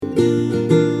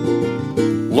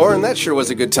Lauren, that sure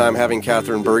was a good time having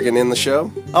Catherine Bergen in the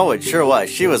show. Oh, it sure was.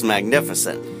 She was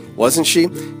magnificent. Wasn't she?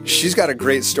 She's got a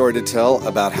great story to tell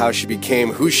about how she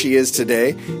became who she is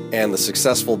today and the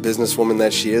successful businesswoman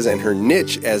that she is and her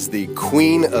niche as the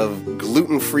queen of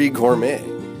gluten-free gourmet.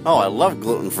 Oh, I love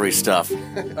gluten-free stuff.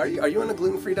 Are you on a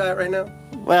gluten-free diet right now?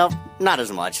 Well, not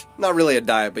as much. Not really a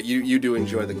diet, but you do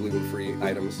enjoy the gluten-free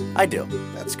items. I do.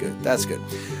 That's good. That's good.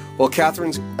 Well,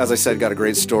 Catherine's, as I said, got a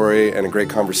great story and a great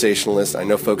conversationalist. I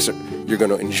know you're going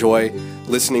to enjoy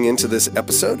listening into this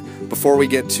episode. Before we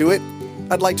get to it,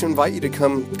 I'd like to invite you to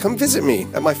come visit me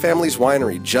at my family's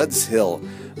winery, Judd's Hill,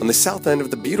 on the south end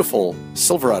of the beautiful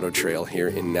Silverado Trail here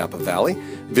in Napa Valley.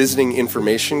 Visiting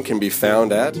information can be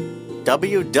found at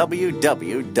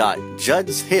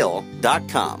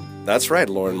www.juddshill.com. That's right,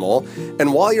 Lauren Mole.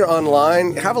 And while you're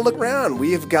online, have a look around.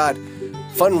 We have got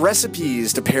fun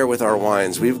recipes to pair with our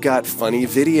wines. We've got funny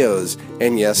videos.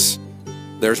 And yes,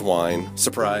 there's wine.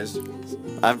 Surprised?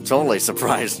 I'm totally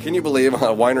surprised. Can you believe a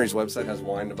winery's website has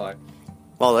wine to buy?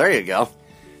 Well, there you go.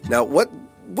 Now, what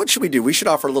should we do? We should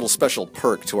offer a little special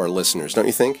perk to our listeners, don't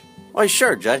you think? Why,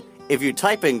 sure, Judd. If you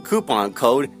type in coupon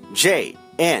code JNVS,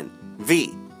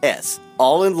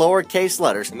 all in lowercase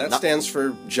letters. And that stands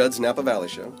for Judd's Napa Valley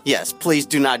Show. Yes, please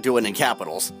do not do it in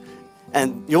capitals.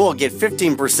 And you will get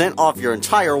 15% off your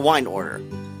entire wine order.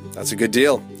 That's a good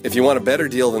deal. If you want a better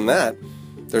deal than that,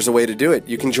 there's a way to do it.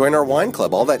 You can join our wine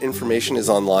club. All that information is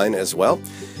online as well.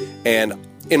 And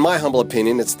in my humble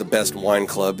opinion, it's the best wine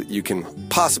club you can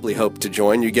possibly hope to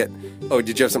join. You get... Oh,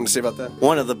 did you have something to say about that?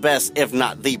 One of the best, if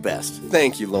not the best.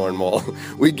 Thank you, Lauren Mole.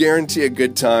 We guarantee a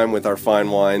good time with our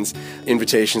fine wines,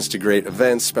 invitations to great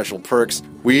events, special perks.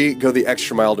 We go the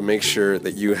extra mile to make sure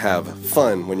that you have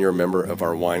fun when you're a member of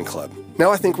our wine club.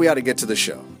 Now I think we ought to get to the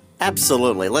show.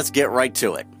 Absolutely. Let's get right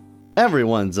to it.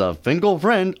 Everyone's a Finkel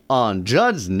friend on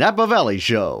Judd's Napa Valley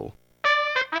Show.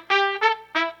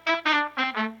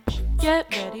 Get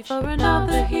ready for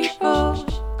another heapful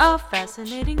of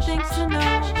fascinating things to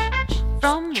know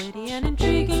from witty and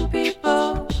intriguing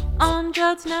people on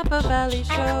Judd's Napa Valley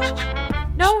Show.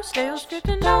 No stale script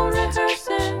and no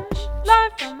rehearsing,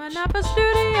 live from a Napa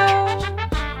studio.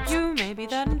 You may be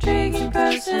that intriguing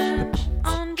person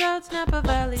on Judd's Napa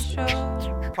Valley Show.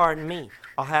 Pardon me,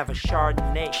 I'll have a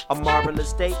Chardonnay. A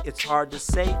marvelous date, it's hard to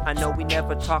say. I know we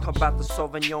never talk about the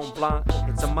Sauvignon Blanc.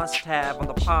 It's a must-have on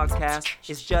the podcast.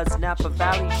 It's Judd's Napa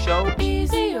Valley Show.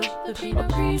 Easy, the Pinot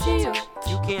Grigio.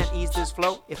 You can't ease this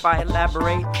flow if I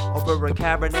elaborate over a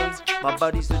Cabernet. My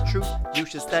buddy's the truth. You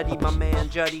should study my man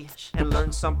Juddy and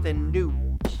learn something new.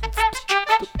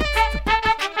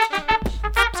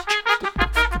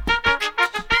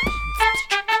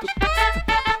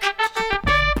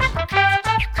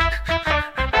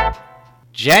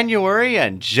 January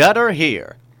and Judd are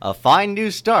here. A fine new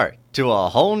start to a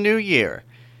whole new year.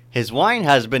 His wine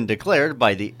has been declared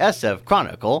by the SF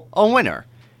Chronicle a winner.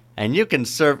 And you can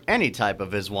serve any type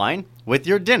of his wine with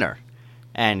your dinner.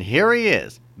 And here he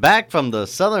is, back from the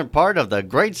southern part of the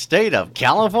great state of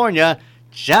California,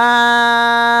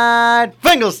 Judd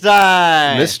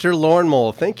Finkelstein. Mr. Lauren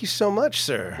Mole, thank you so much,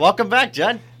 sir. Welcome back,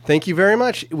 Judd. Thank you very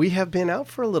much. We have been out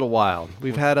for a little while.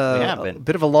 We've had a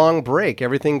bit of a long break.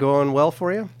 Everything going well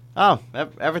for you? Oh,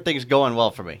 everything's going well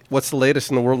for me. What's the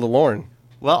latest in the world of Lauren?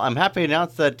 Well, I'm happy to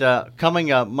announce that coming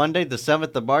Monday, the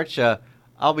 7th of March,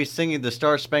 I'll be singing the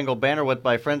Star Spangled Banner with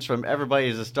my friends from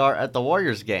Everybody's a Star at the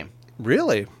Warriors game.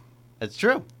 Really? It's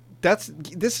true. This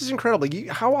is incredible.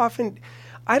 How often...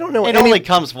 I don't know. It only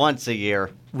comes once a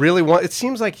year. Really? It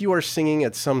seems like you are singing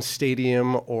at some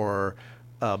stadium or...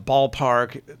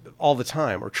 ballpark all the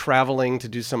time, or traveling to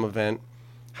do some event.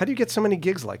 How do you get so many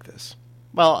gigs like this?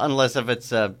 Well, unless if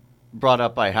it's brought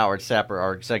up by Howard Sapper,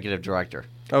 our executive director.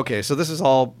 Okay, so this is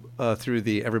all through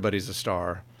the Everybody's a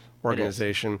Star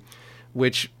organization,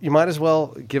 which you might as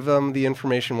well give them the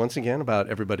information once again about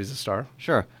Everybody's a Star.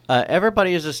 Sure.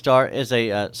 Everybody is a Star is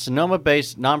a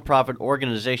Sonoma-based nonprofit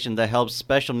organization that helps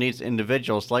special needs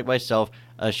individuals like myself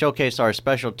showcase our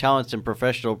special talents in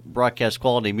professional broadcast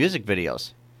quality music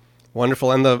videos.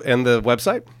 Wonderful. And the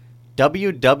website?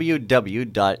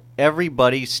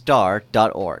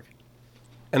 www.everybodystar.org.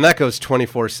 And that goes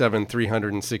 24/7,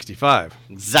 365.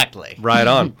 Exactly. Right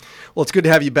on. Well, it's good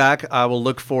to have you back. I will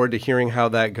look forward to hearing how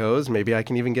that goes. Maybe I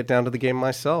can even get down to the game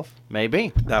myself.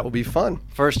 Maybe. That will be fun.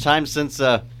 First time since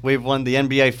we've won the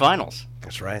NBA Finals.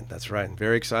 That's right.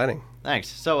 Very exciting. Thanks.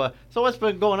 So what's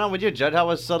been going on with you, Judd? How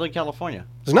was Southern California?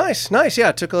 It was nice.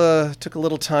 Yeah, took a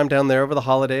little time down there over the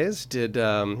holidays.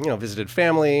 Visited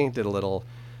family. Did a little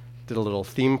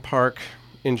theme park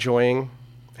enjoying.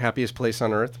 happiest place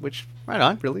on earth, which Right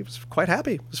on. really was quite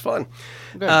happy. It was fun.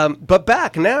 Good. But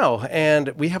back now, and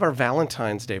we have our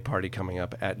Valentine's Day party coming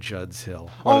up at Judd's Hill.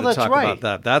 Oh, Wanted that's to talk right. about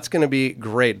that. That's going to be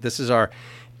great. This is our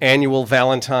annual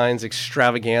Valentine's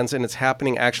extravaganza, and it's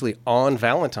happening actually on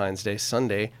Valentine's Day,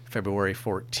 Sunday, February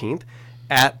 14th,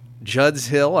 at Judd's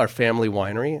Hill, our family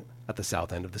winery at the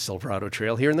south end of the Silverado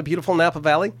Trail here in the beautiful Napa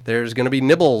Valley. There's going to be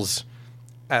nibbles.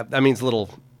 That means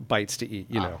little bites to eat,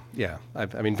 you know. Yeah. I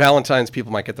mean, Valentine's,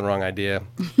 people might get the wrong idea.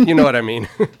 You know what I mean.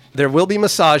 There will be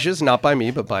massages, not by me,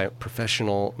 but by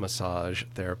professional massage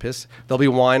therapists. There'll be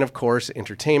wine, of course,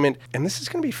 entertainment, and this is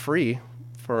going to be free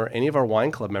for any of our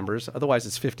wine club members. Otherwise,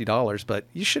 it's $50, but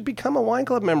you should become a wine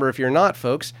club member if you're not,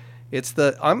 folks.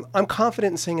 I'm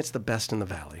confident in saying it's the best in the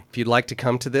valley. If you'd like to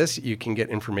come to this, you can get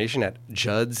information at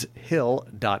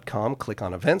juddshill.com. Click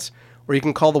on events, or you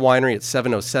can call the winery at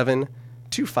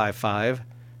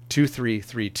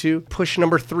 707-255-2332. Push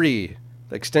number 3,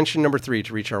 the extension number 3,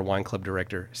 to reach our wine club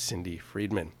director, Cindy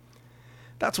Friedman.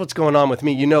 That's what's going on with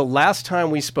me. You know, last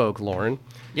time we spoke, Lauren,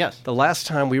 Yes. the last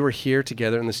time we were here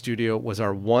together in the studio was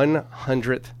our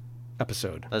 100th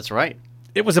episode. That's right.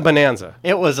 It was a bonanza.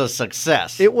 It was a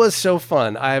success. It was so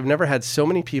fun. I have never had so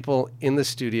many people in the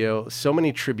studio, so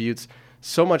many tributes,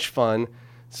 so much fun,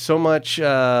 so much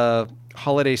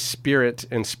holiday spirit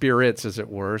and spirits, as it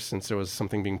were, since there was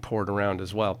something being poured around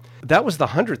as well. That was the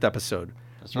 100th episode.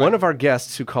 That's right. One of our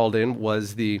guests who called in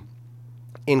was the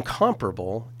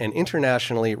incomparable and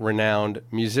internationally renowned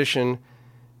musician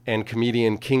and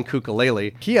comedian King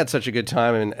Kukulele. He had such a good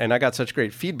time, and I got such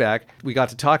great feedback. We got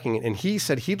to talking, and he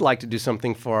said he'd like to do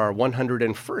something for our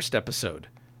 101st episode,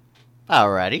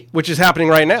 Alrighty. which is happening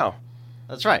right now,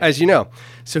 That's right. as you know.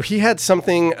 So he had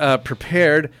something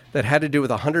prepared that had to do with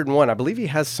 101. I believe he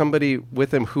has somebody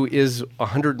with him who is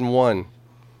 101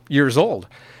 years old.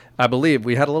 I believe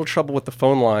we had a little trouble with the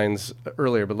phone lines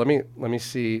earlier, but let me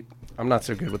see. I'm not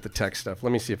so good with the tech stuff.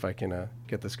 Let me see if I can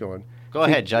get this going. Go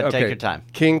ahead, Judd. Take your time.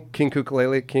 King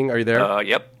Kukulele. King, are you there?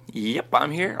 Yep,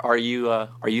 I'm here. Are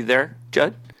you there,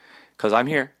 Judd? Because I'm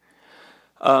here.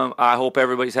 I hope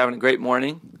everybody's having a great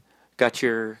morning. Got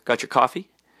your coffee,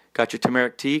 got your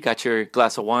turmeric tea, got your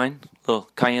glass of wine, little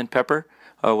cayenne pepper,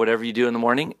 whatever you do in the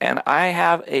morning. And I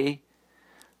have a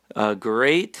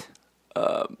great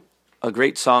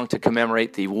song to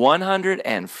commemorate the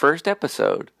 101st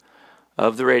episode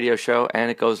of the radio show,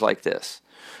 and it goes like this.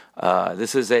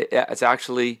 It's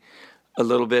actually a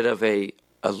little bit of a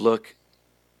look,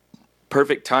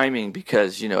 perfect timing,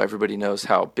 because, you know, everybody knows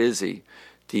how busy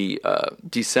the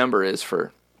December is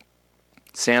for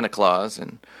Santa Claus,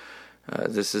 and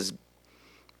this is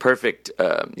perfect,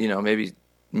 maybe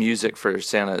music for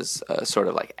Santa's sort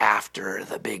of like after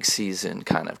the big season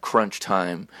kind of crunch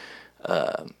time,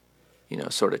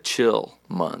 sort of chill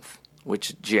month,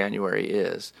 which January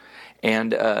is.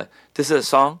 And this is a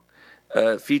song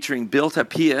featuring Bill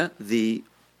Tapia, the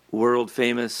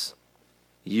world-famous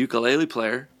ukulele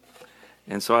player.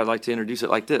 And so I'd like to introduce it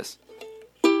like this.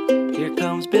 Here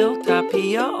comes Bill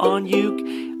Tapia on uke.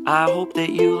 I hope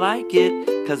that you like it,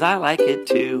 because I like it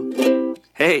too.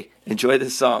 Hey, enjoy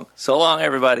this song. So long,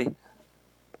 everybody.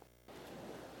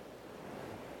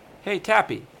 Hey,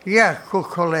 Tappy. Yeah,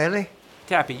 Kukulele.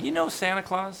 Tappy, you know Santa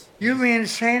Claus? You mean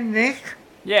Saint Nick?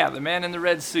 Yeah, the man in the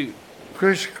red suit.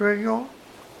 Chris Kringle?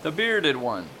 The bearded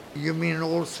one. You mean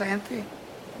old Santa?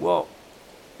 Well,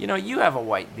 you know, you have a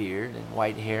white beard and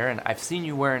white hair, and I've seen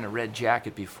you wearing a red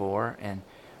jacket before, and,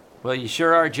 well, you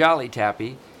sure are jolly,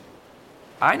 Tappy.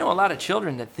 I know a lot of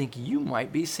children that think you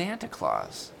might be Santa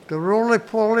Claus. The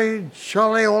roly-poly,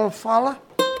 jolly old fella?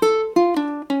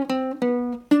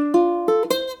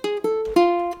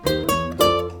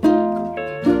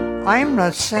 I'm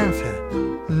not Santa.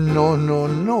 No.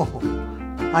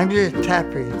 I'm just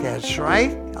Tappy, that's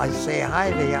right. I say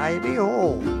hidey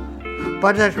ho.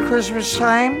 But at Christmas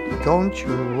time, don't you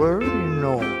worry,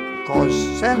 no. 'Cause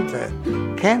Santa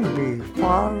can be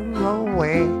far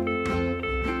away.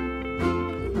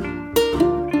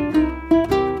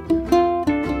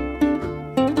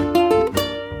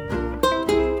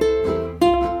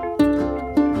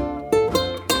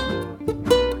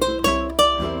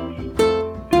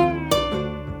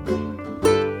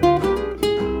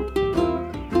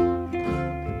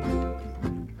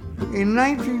 In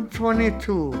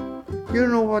 1922, you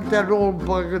know what that old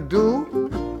bugger do?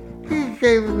 He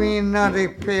gave me not a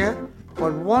pair,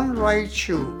 but one right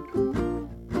shoe.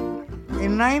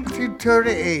 In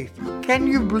 1938, can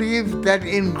you believe that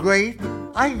in grade,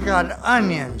 I got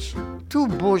onions, 2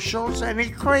 bushels and a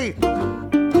crate.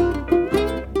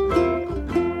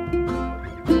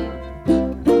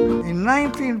 In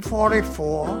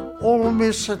 1944, old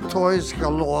Mr. Toys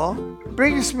Galore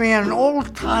brings me an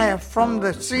old tire from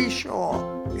the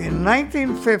seashore. In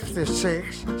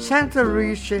 1956, Santa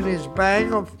reached in his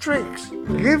bag of tricks.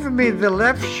 Give me the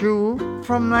left shoe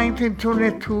from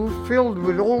 1922 filled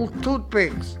with old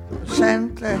toothpicks.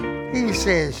 Santa, he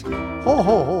says, ho,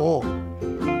 ho, ho, ho.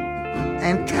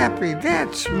 And Tappy,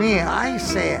 that's me, I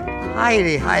say,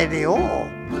 hidey, hidey, oh.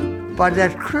 But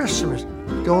at Christmas,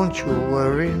 don't you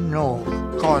worry, no,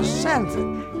 'cause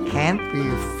Santa can't be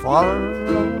far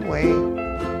away.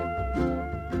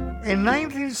 In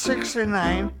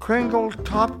 1969, Kringle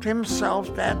topped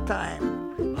himself that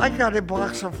time. I got a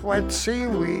box of wet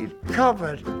seaweed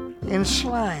covered in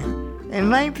slime. In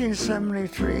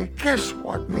 1973, guess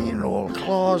what me and old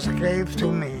Claus gave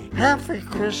to me? Half a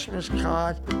Christmas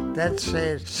card that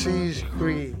said Seas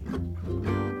Green.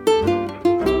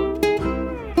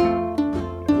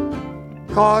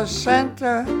 'Cause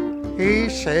Santa, he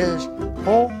says,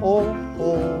 ho, ho,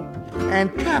 ho. And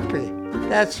Tappy,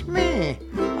 that's me,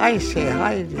 I say,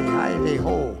 hidey, hidey,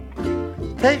 ho.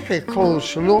 Take a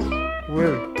close look,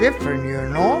 we're different, you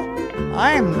know.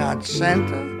 I'm not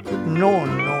Santa, no,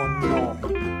 no, no.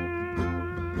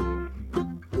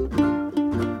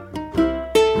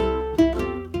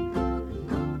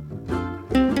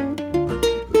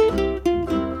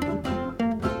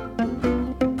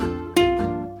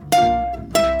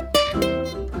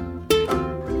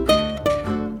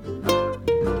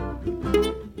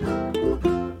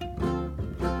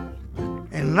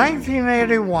 In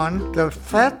 1981, the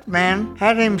fat man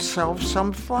had himself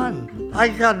some fun. I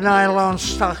got nylon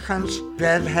stockings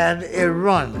that had a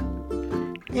run.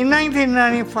 In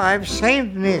 1995,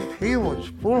 St. Nick, he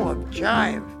was full of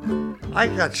jive. I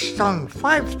got stung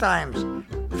 5 times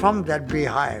from that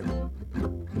beehive.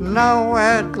 Now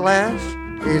at last,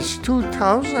 it's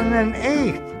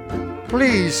 2008.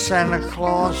 Please, Santa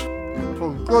Claus,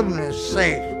 for goodness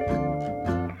sake,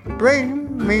 bring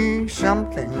me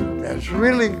something that's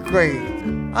really great.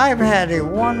 I've had a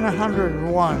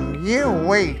 101-year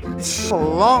wait. It's a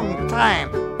long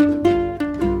time.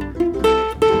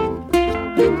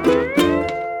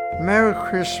 Merry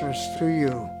Christmas to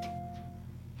you.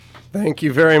 Thank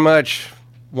you very much.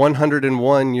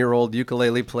 101-year-old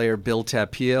ukulele player Bill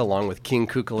Tapia, along with King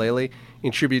Kukulele,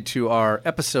 in tribute to our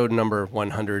episode number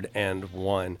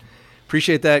 101.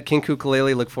 Appreciate that, King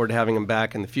Kukulele. Look forward to having him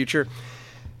back in the future.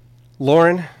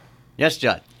 Lauren. Yes,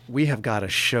 Judd. We have got a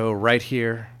show right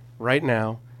here, right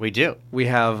now. We do. We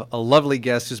have a lovely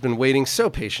guest who's been waiting so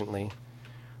patiently.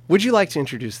 Would you like to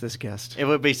introduce this guest? It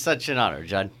would be such an honor,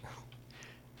 Judd.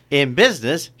 In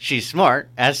business, she's smart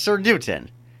as Sir Newton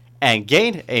and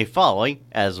gained a following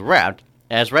as rapt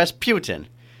as Rasputin.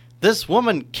 This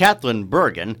woman, Catherine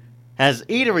Bergen, has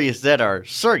eateries that are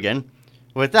surging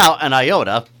without an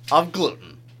iota of gluten.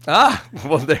 Ah,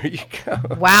 well, there you go.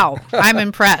 Wow, I'm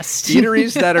impressed.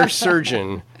 Eateries that are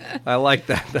surgeon. I like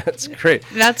that. That's great.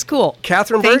 That's cool.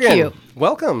 Catherine Thank Bergen, you.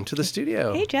 welcome to the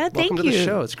studio. Hey, Judd, welcome thank to the you.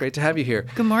 show. It's great to have you here.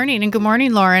 Good morning, and good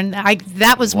morning, Lauren.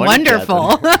 That was Morning,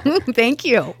 wonderful. Thank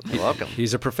you. You're welcome.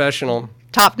 He's a professional.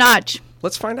 Top notch.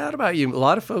 Let's find out about you. A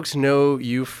lot of folks know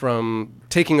you from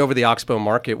taking over the Oxbow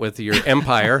Market with your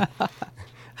empire.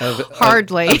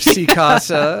 Hardly. Of Sea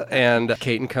Casa and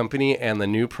Kate and Company and the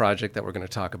new project that we're going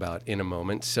to talk about in a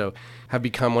moment. So have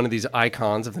become one of these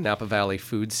icons of the Napa Valley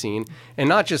food scene. And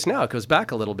not just now, it goes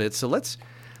back a little bit. So let's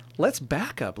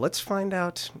back up. Let's find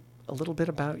out a little bit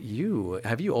about you.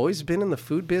 Have you always been in the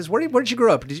food biz? Where did you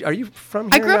grow up? Are you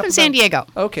from here? I grew up in San Diego.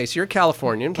 Okay, so you're a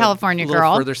Californian. California a little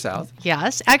girl. further south.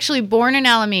 Yes. Actually born in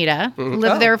Alameda. Lived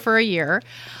Oh. there for a year.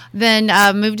 Then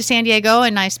moved to San Diego,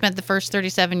 and I spent the first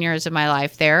 37 years of my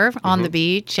life there on the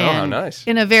beach. Oh, And how nice.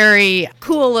 in a very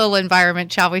cool little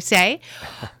environment, shall we say.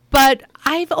 But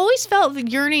I've always felt the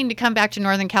yearning to come back to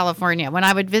Northern California. When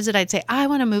I would visit, I'd say, I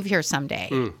want to move here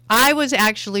someday. I was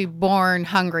actually born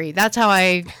hungry. That's how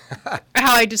I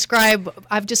describe,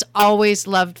 I've just always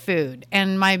loved food.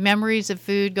 And my memories of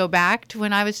food go back to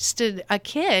when I was just a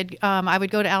kid. I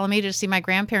would go to Alameda to see my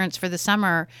grandparents for the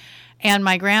summer. And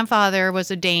my grandfather was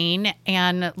a Dane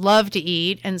and loved to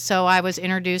eat. And so I was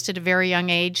introduced at a very young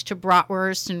age to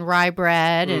bratwurst and rye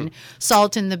bread and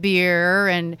salt in the beer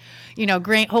and,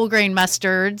 whole grain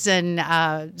mustards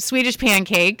and Swedish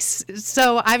pancakes.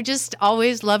 So I've just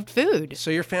always loved food.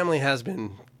 So your family has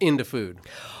been into food.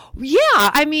 Yeah.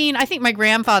 I mean, I think my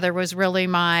grandfather was really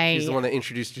He's the one that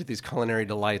introduced you to these culinary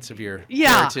delights of your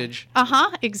Yeah. heritage.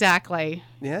 Exactly.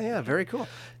 Yeah, very cool.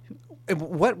 And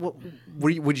what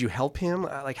would you help him?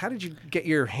 Like, how did you get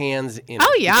your hands in it?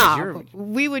 Oh, Because yeah. you're-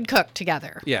 We would cook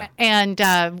together. Yeah. And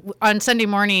on Sunday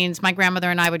mornings, my grandmother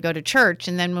and I would go to church.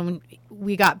 And then when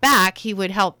we got back, he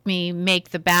would help me make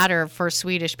the batter for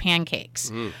Swedish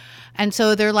pancakes. And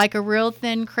so they're like a real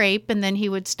thin crepe, and then he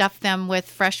would stuff them with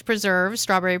fresh preserves,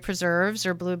 strawberry preserves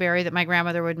or blueberry that my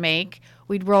grandmother would make.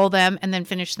 We'd roll them and then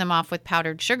finish them off with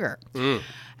powdered sugar.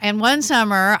 And one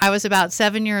summer, I was about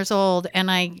 7 years old, and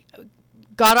I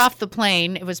got off the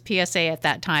plane. It was PSA at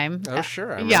that time. Oh, sure.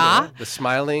 I remember Yeah. that. The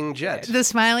Smiling Jet. The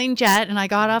Smiling Jet, and I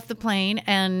got off the plane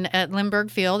and at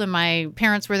Lindbergh Field, and my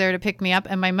parents were there to pick me up,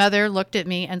 and my mother looked at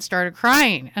me and started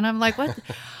crying. And I'm like, what?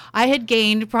 I had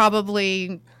gained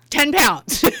probably 10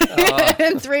 pounds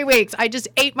in 3 weeks. I just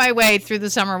ate my way through the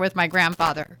summer with my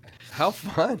grandfather. How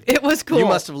fun. It was cool. You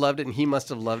must have loved it, and he must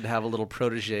have loved to have a little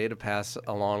protege to pass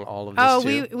along all of this, Oh,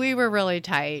 too. we were really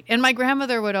tight. And my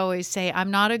grandmother would always say,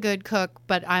 I'm not a good cook,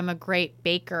 but I'm a great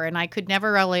baker. And I could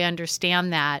never really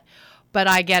understand that. But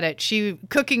I get it.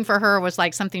 Cooking for her was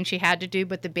like something she had to do,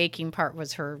 but the baking part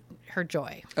was her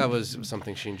joy. That was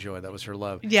something she enjoyed. That was her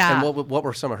love. Yeah. And what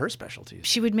were some of her specialties?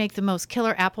 She would make the most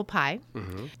killer apple pie.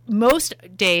 Most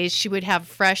days she would have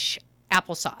fresh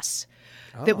applesauce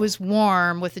that was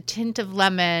warm with a tint of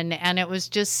lemon, and it was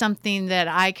just something that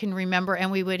I can remember. And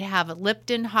we would have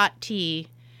Lipton hot tea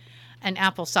and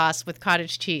applesauce with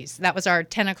cottage cheese. That was our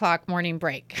 10 o'clock morning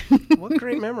break. What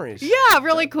great memories. Yeah,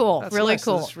 really cool. That's really nice.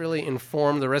 cool. This really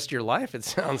informed the rest of your life, it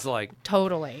sounds like.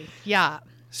 Totally. Yeah.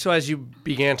 So as you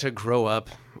began to grow up,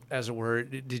 as it were,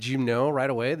 did you know right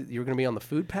away that you were going to be on the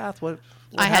food path? What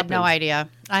I had no happened? idea.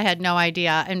 I had no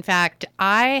idea. In fact,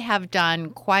 I have done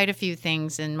quite a few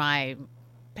things in my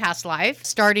past life,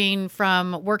 starting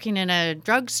from working in a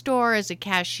drugstore as a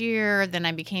cashier. Then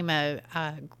I became a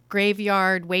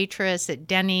graveyard waitress at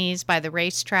Denny's by the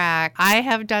racetrack. I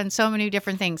have done so many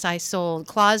different things. I sold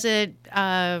closet,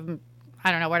 I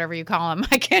don't know, whatever you call them.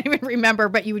 I can't even remember,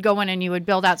 but you would go in and you would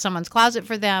build out someone's closet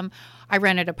for them. I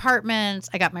rented apartments.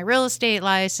 I got my real estate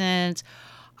license.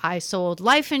 I sold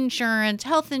life insurance,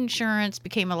 health insurance,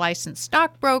 became a licensed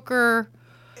stockbroker,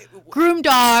 groomed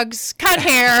dogs, cut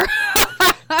hair.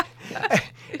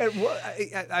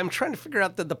 I'm trying to figure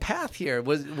out the path here.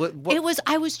 What? It was,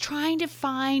 I was trying to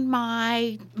find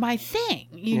my thing.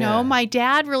 You Yeah. know, my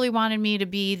dad really wanted me to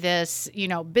be this,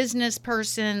 business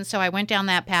person. So I went down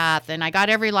that path and I got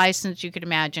every license you could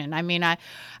imagine. I mean, at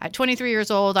 23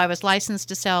 years old, I was licensed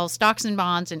to sell stocks and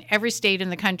bonds in every state in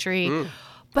the country.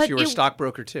 But So you were a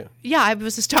stockbroker too. Yeah, I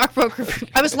was a stockbroker.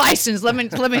 I was licensed. Let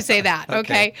me say that.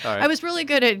 Okay. All right. I was really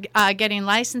good at getting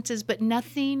licenses, but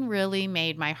nothing really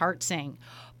made my heart sing.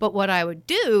 But what I would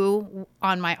do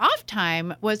on my off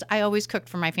time was I always cooked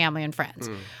for my family and friends.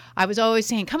 I was always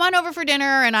saying, "Come on over for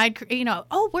dinner," and I'd,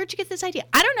 "Oh, where'd you get this idea?"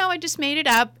 I don't know. I just made it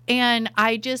up, and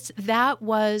that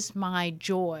was my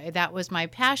joy. That was my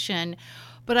passion.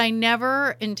 But I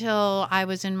never, until I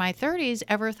was in my 30s,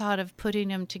 ever thought of putting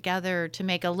them together to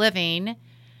make a living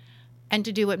and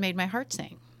to do what made my heart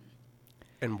sing.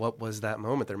 And what was that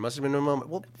moment? There must have been a moment.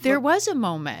 Well, There was a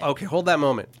moment. okay, hold that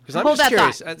moment. Because I'm Hold just that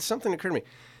curious. thought. Something occurred to me.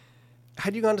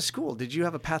 Had you gone to school? Did you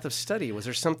have a path of study? Was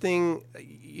there something,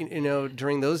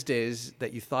 during those days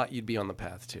that you thought you'd be on the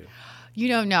path to?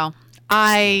 No.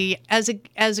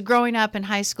 As growing up in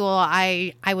high school,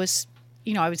 I was,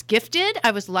 I was gifted.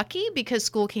 I was lucky because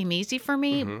school came easy for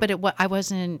me, but I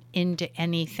wasn't into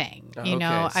anything. Oh,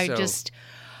 okay, so-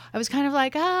 I was kind of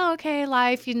like, oh, okay,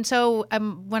 life. And so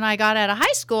when I got out of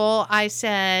high school, I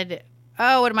said,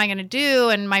 oh, what am I going to do?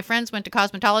 And my friends went to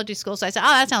cosmetology school. So I said,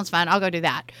 oh, that sounds fun. I'll go do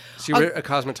that. So you were a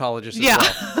cosmetologist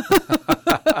as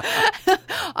well.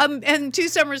 And 2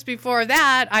 summers before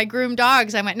that, I groomed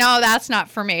dogs. I went, no, that's not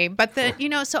for me. But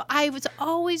so I was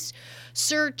always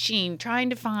searching, trying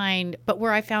to find, but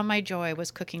where I found my joy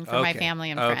was cooking for my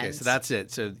family and friends. Okay, so that's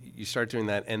it. So you start doing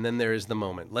that, and then there is the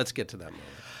moment. Let's get to that moment.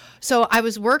 So I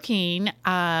was working,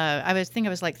 I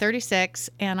was like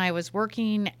 36, and I was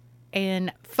working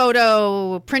in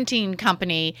photo printing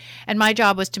company, and my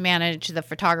job was to manage the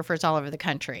photographers all over the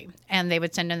country. And they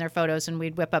would send in their photos, and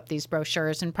we'd whip up these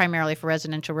brochures, and primarily for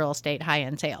residential real estate,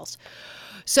 high-end sales.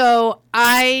 So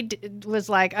I was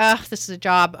like, this is a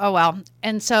job. Oh, well.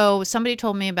 And so somebody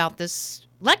told me about this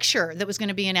lecture that was going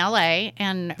to be in LA,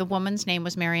 and the woman's name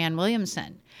was Marianne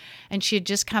Williamson. And she had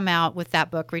just come out with that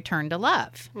book, Return to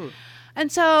Love. And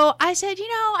so I said,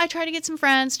 I tried to get some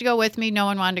friends to go with me. No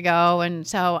one wanted to go. And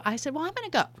so I said, well, I'm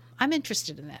going to go. I'm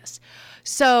interested in this.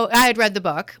 So I had read the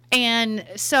book. And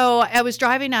so I was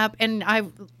driving up, and I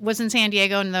was in San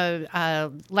Diego, and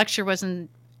the lecture was in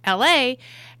LA,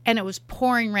 and it was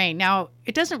pouring rain. Now,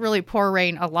 it doesn't really pour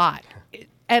rain a lot.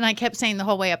 And I kept saying the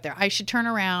whole way up there, I should turn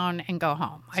around and go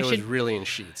home. So it was really in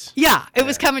sheets. Yeah, it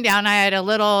was coming down. I had a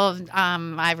little,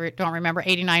 I don't remember,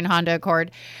 89 Honda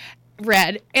Accord.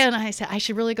 red. And I said, I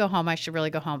should really go home. I should really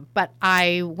go home. But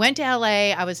I went to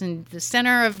LA. I was in the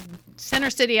center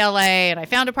city, LA, and I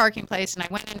found a parking place, and I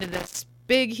went into this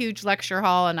big, huge lecture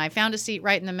hall, and I found a seat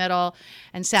right in the middle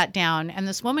and sat down. And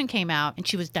this woman came out, and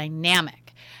she was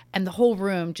dynamic. And the whole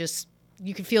room just,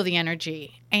 you could feel the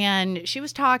energy. And she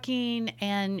was talking,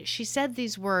 and she said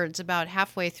these words about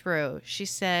halfway through. She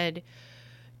said,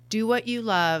 do what you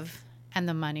love, and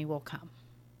the money will come.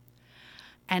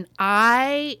 And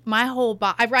my whole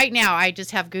body, right now, I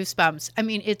just have goosebumps. I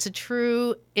mean,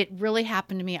 it really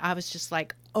happened to me. I was just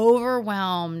like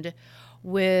overwhelmed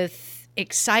with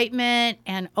excitement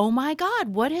and, oh my God,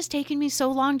 what has taken me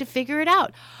so long to figure it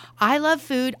out? I love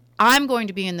food. I'm going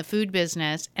to be in the food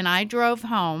business. And I drove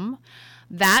home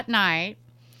that night,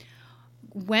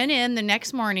 went in the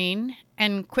next morning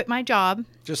and quit my job.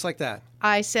 Just like that.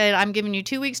 I said, I'm giving you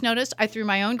 2 weeks notice. I threw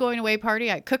my own going away party.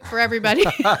 I cooked for everybody.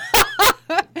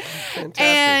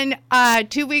 And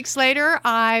 2 weeks later,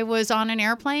 I was on an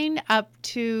airplane up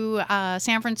to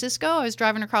San Francisco. I was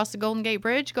driving across the Golden Gate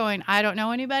Bridge going, I don't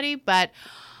know anybody, but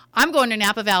I'm going to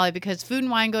Napa Valley because food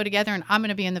and wine go together, and I'm going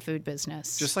to be in the food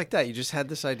business. Just like that. You just had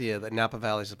this idea that Napa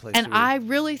Valley is the place and to be. I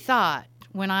really thought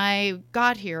when I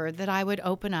got here that I would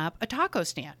open up a taco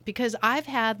stand because I've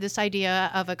had this idea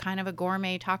of a kind of a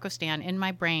gourmet taco stand in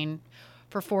my brain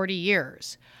for 40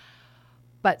 years.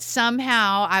 But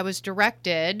somehow I was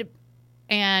directed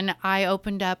and I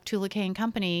opened up Tula Kay &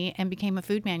 Company and became a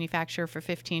food manufacturer for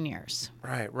 15 years.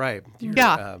 Right. You're,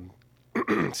 yeah.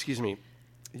 Excuse me.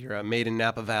 You're made in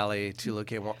Napa Valley, Tula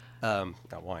Kay,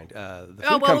 not wine, the food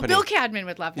well, company. Bill Cadman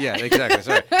would love that. Yeah, exactly.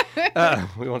 Sorry.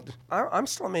 I'm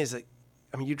still amazed that,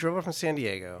 I mean, you drove up from San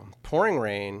Diego, pouring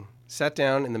rain, sat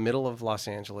down in the middle of Los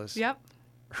Angeles. Yep.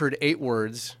 Heard 8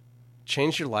 words,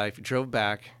 changed your life, drove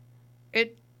back.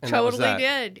 It totally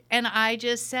did. And I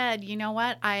just said, you know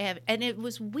what? And it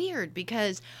was weird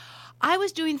because I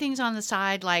was doing things on the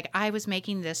side, like I was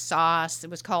making this sauce. It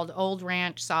was called Old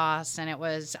Ranch sauce, and it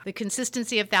was the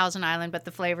consistency of Thousand Island, but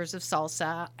the flavors of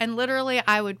salsa. And literally,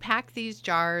 I would pack these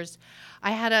jars.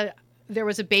 There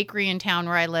was a bakery in town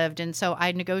where I lived, and so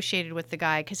I negotiated with the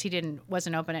guy because he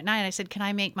wasn't open at night. I said, "Can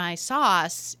I make my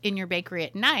sauce in your bakery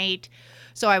at night?"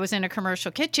 So I was in a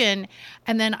commercial kitchen,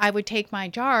 and then I would take my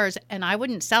jars, and I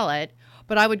wouldn't sell it,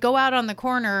 but I would go out on the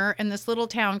corner in this little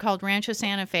town called Rancho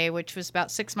Santa Fe, which was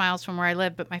about 6 miles from where I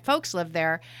lived, but my folks lived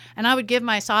there, and I would give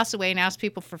my sauce away and ask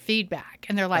people for feedback,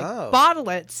 and they're like, "Bottle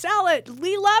it, sell it,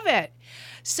 we love it."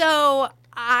 So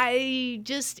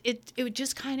it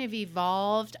just kind of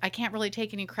evolved. I can't really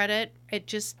take any credit. I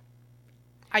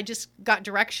just got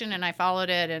direction and I followed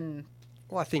it. And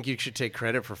well, I think you should take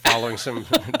credit for following some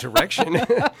direction.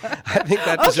 I think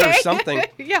that deserves something.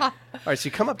 Yeah. All right, so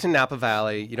you come up to Napa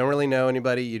Valley. You don't really know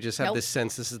anybody. You just have this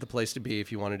sense this is the place to be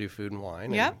if you want to do food and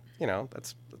wine. Yep. And,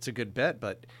 that's a good bet.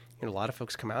 But a lot of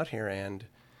folks come out here and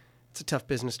it's a tough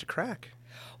business to crack.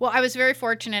 Well, I was very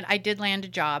fortunate. I did land a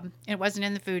job. It wasn't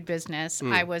in the food business.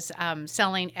 I was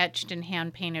selling etched and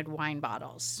hand-painted wine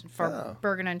bottles for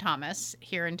Bergen and Thomas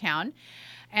here in town.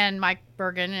 And Mike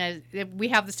Bergen, we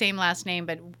have the same last name,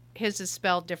 but his is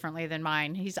spelled differently than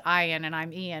mine. He's Ian and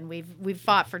I'm Ian. We've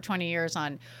fought for 20 years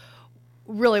on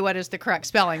really what is the correct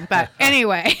spelling. But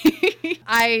anyway,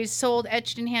 I sold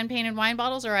etched and hand-painted wine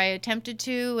bottles, or I attempted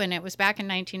to, and it was back in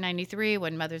 1993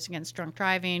 when Mothers Against Drunk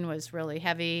Driving was really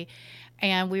heavy.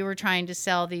 And we were trying to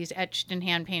sell these etched and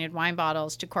hand-painted wine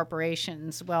bottles to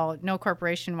corporations. Well, no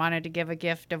corporation wanted to give a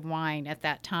gift of wine at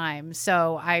that time,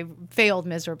 so I failed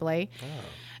miserably. Oh.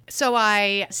 So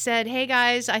I said, hey,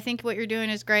 guys, I think what you're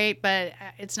doing is great, but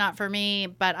it's not for me,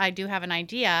 but I do have an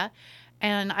idea,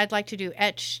 and I'd like to do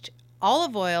etched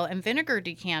olive oil and vinegar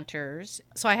decanters.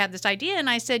 So I had this idea, and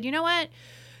I said, you know what?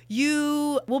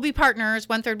 We'll be partners,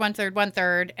 1/3, 1/3,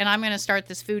 1/3, and I'm going to start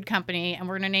this food company, and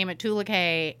we're going to name it Tula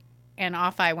Kay. And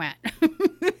off I went.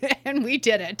 And we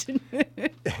did it.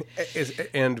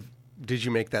 And did you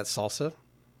make that salsa?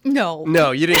 No. No,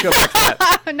 you didn't go back to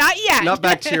that. Not yet. Not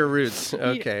back to your roots.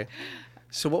 Okay.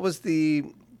 So what was the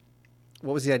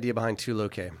idea behind Tula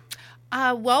Kay?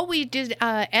 Well, we did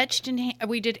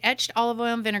etched olive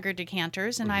oil and vinegar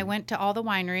decanters, and I went to all the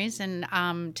wineries,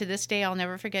 and to this day I'll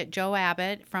never forget Joe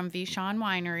Abbott from Vishon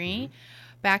Winery.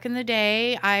 Back in the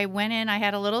day, I went in, I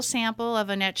had a little sample of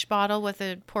an etched bottle with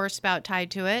a pour spout tied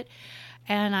to it,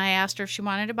 and I asked her if she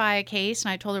wanted to buy a case,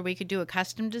 and I told her we could do a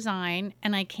custom design,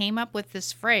 and I came up with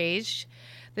this phrase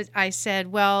that I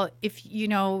said, well, if,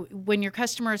 when your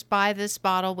customers buy this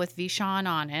bottle with Vishon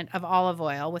on it of olive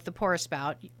oil with the pour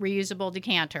spout, reusable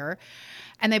decanter,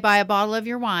 and they buy a bottle of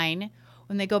your wine,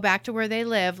 when they go back to where they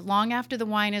live, long after the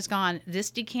wine is gone,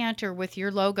 this decanter with your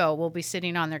logo will be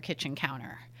sitting on their kitchen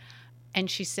counter. And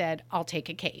she said, I'll take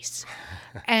a case.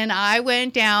 And I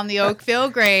went down the Oakville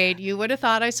grade. You would have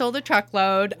thought I sold a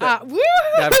truckload.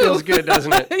 That feels good,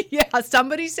 doesn't it? Yeah,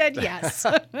 somebody said yes.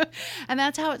 And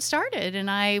that's how it started. And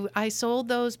I sold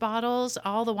those bottles,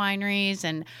 all the wineries,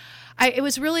 and it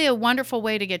was really a wonderful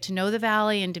way to get to know the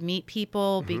Valley and to meet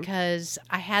people because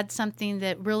I had something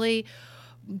that really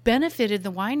benefited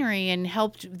the winery and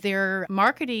helped their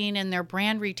marketing and their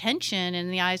brand retention in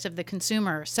the eyes of the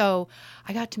consumer. So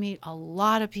I got to meet a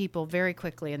lot of people very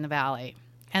quickly in the Valley.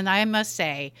 And I must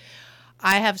say,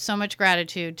 I have so much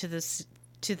gratitude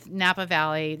to Napa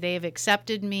Valley. They have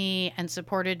accepted me and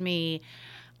supported me,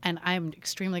 and I'm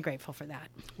extremely grateful for that.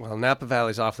 Well, Napa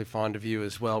Valley's awfully fond of you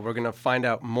as well. We're going to find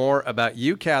out more about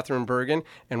you, Catherine Bergen,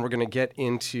 and we're going to get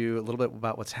into a little bit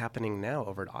about what's happening now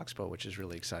over at Oxbow, which is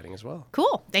really exciting as well.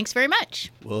 Cool. Thanks very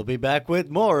much. We'll be back with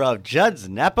more of Judd's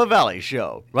Napa Valley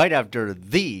Show right after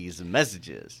these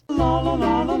messages.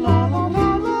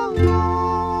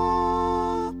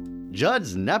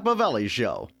 Judd's Napa Valley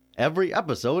Show. Every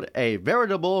episode, a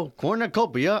veritable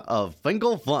cornucopia of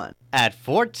Finkel fun. At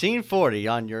 1440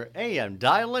 on your AM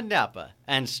dial in Napa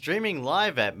and streaming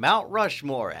live at Mount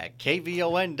Rushmore at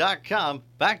kvon.com.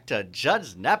 Back to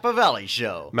Judd's Napa Valley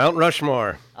Show. Mount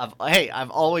Rushmore.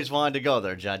 I've always wanted to go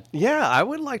there, Judd. Yeah, I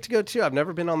would like to go too. I've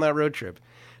never been on that road trip.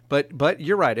 But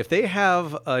you're right. If they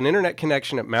have an internet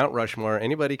connection at Mount Rushmore,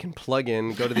 anybody can plug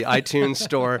in, go to the iTunes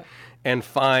store, and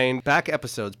find back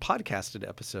episodes, podcasted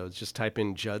episodes. Just type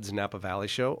in Judd's Napa Valley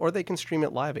Show, or they can stream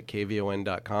it live at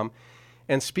kvon.com.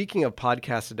 And speaking of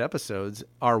podcasted episodes,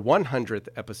 our 100th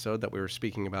episode that we were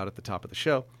speaking about at the top of the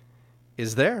show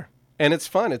is there. And it's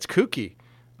fun. It's kooky.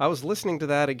 I was listening to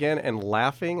that again and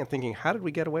laughing and thinking, how did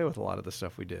we get away with a lot of the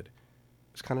stuff we did?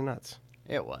 It was kind of nuts.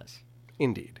 It was.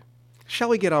 Indeed. Shall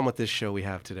we get on with this show we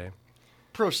have today?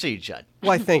 Proceed, Judd.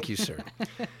 Why, thank you, sir.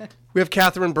 We have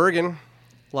Catherine Bergen.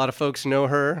 A lot of folks know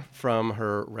her from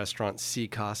her restaurant Sea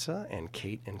Casa and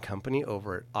Kate and Company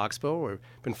over at Oxbow. We've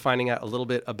been finding out a little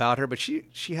bit about her, but she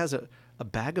has a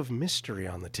bag of mystery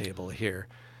on the table here.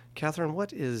 Catherine,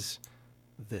 what is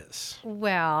this?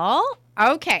 Well,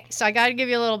 okay. So I got to give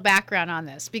you a little background on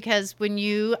this because when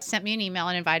you sent me an email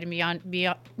and invited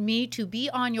me to be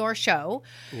on your show,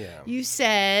 you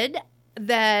said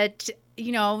that,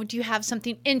 do you have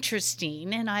something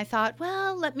interesting? And I thought,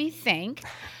 well, let me think.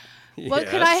 What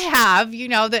could I have,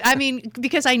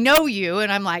 because I know you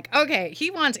and I'm like, okay,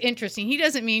 he wants interesting. He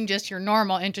doesn't mean just your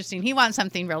normal interesting. He wants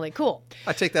something really cool.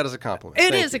 I take that as a compliment.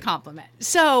 It is a compliment.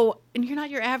 So, and you're not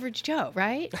your average Joe,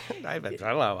 right? I don't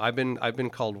know. I've been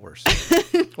called worse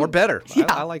or better. Yeah.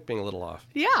 I like being a little off.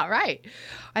 Yeah, right.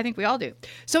 I think we all do.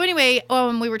 So anyway,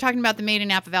 we were talking about the Made in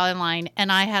Napa Valley line,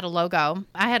 and I had a logo.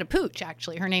 I had a pooch,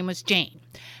 actually. Her name was Jane.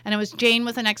 And it was Jane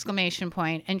with an exclamation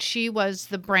point, and she was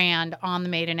the brand on the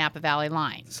Made in Napa Valley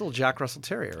line. This little Jack Russell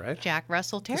Terrier, right? Jack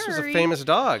Russell Terrier. This was a famous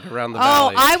dog around the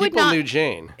valley. People knew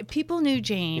Jane. People knew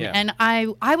Jane, Yeah. and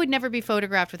I would never be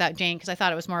photographed without Jane because I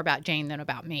thought it was more about Jane than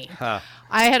about me. Huh.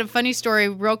 I had a funny story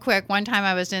real quick. One time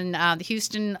I was in the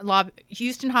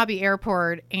Houston Hobby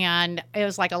Airport, and it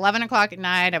was like 11 o'clock at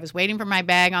night. I was waiting for my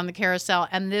bag on the carousel,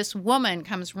 and this woman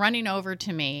comes running over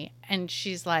to me, and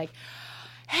she's like,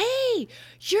 "Hey,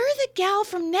 you're the gal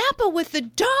from Napa with the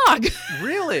dog."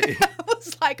 Really? I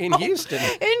was like, In Houston?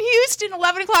 In Houston,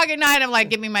 11 o'clock at night. I'm like,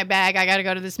 give me my bag. I got to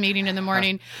go to this meeting in the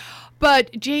morning.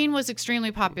 But Jane was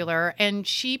extremely popular, and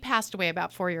she passed away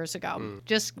about 4 years ago.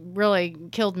 Just really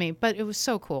killed me, but it was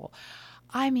so cool.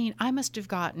 I mean, I must have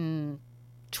gotten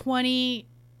 20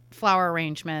 flower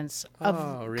arrangements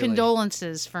of really?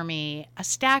 condolences for me, a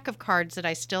stack of cards that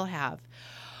I still have.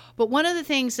 But one of the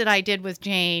things that I did with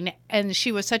Jane, and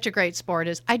she was such a great sport,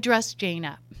 is I dressed Jane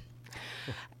up.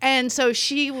 And so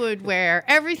she would wear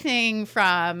everything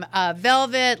from a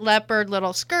velvet leopard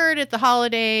little skirt at the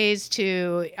holidays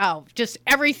to just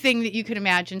everything that you could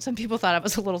imagine. Some people thought it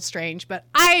was a little strange, but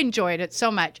I enjoyed it so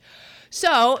much.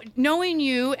 So, knowing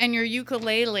you and your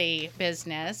ukulele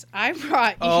business, I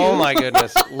brought you... Oh, my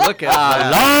goodness. Look at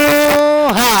that.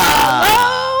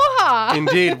 Aloha!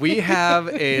 Indeed. We have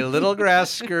a little grass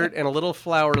skirt and a little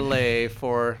flower lay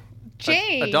for...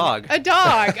 Jane. A dog. A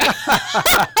dog.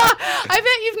 I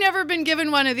bet you've never been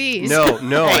given one of these. No,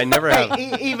 I never have.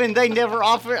 Even they never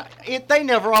offer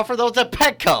those at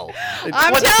Petco.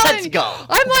 I'm Where the telling pets you, go.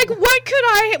 I'm like, what do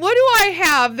I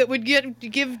have that would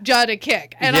give Judd a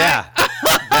kick? And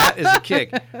that is a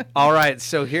kick. All right,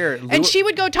 so here. And she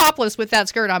would go topless with that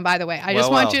skirt on, by the way. I just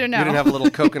want you to know. You didn't have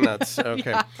little coconuts. Okay.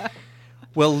 Yeah.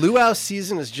 Well, luau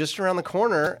season is just around the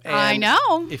corner. And I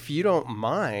know. If you don't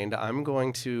mind, I'm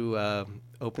going to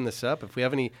open this up. If we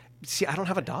have any... See, I don't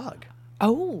have a dog.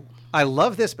 Oh. I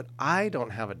love this, but I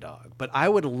don't have a dog. But I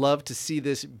would love to see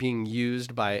this being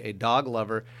used by a dog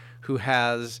lover who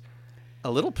has a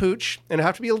little pooch, and it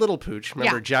have to be a little pooch.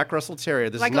 Remember, Yeah. Jack Russell Terrier.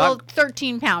 This Like is a not. little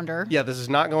 13-pounder. Yeah, this is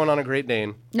not going on a Great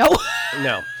Dane. No.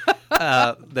 No,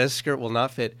 this skirt will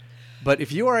not fit. But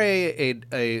if you are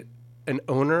an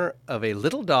owner of a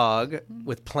little dog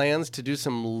with plans to do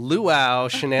some luau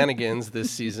shenanigans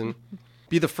this season,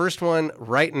 be the first one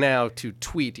right now to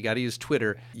tweet. You got to use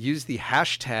Twitter. Use the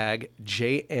hashtag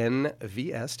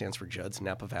JNVS, stands for Judd's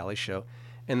Napa Valley Show,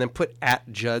 and then put at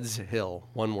Judd's Hill,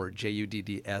 one word,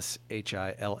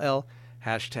 JUDDSHILL,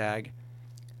 hashtag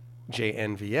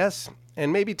JNVS,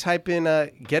 and maybe type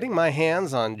in getting my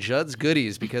hands on Judd's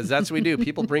goodies, because that's what we do.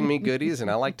 People bring me goodies, and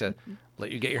I like to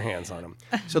let you get your hands on them.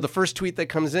 So the first tweet that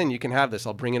comes in, you can have this.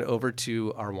 I'll bring it over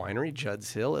to our winery,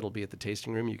 Judd's Hill. It'll be at the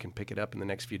tasting room. You can pick it up in the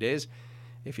next few days.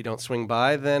 If you don't swing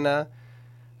by, then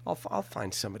I'll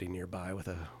find somebody nearby with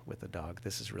a dog.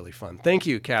 This is really fun. Thank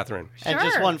you, Catherine. And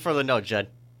just Sure. one for the note, Judd.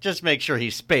 Just make sure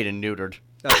he's spayed and neutered.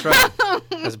 That's right.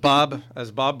 as Bob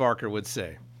Barker would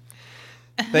say.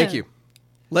 Thank you.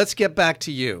 Let's get back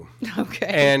to you. Okay.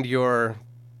 And your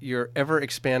ever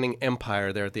expanding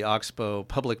empire there at the Oxbow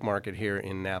Public Market here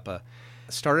in Napa.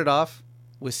 Started off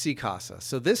with Sea Casa.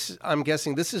 So this, I'm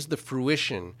guessing, this is the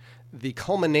fruition, the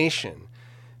culmination,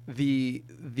 the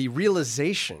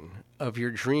realization of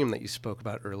your dream that you spoke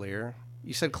about earlier.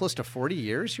 You said close to 40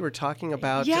 years you were talking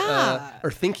about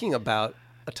or thinking about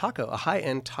a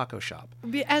high-end taco shop.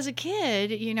 As a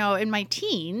kid, in my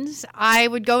teens, I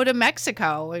would go to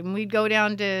Mexico and we'd go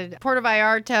down to Puerto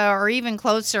Vallarta or even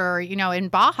closer, in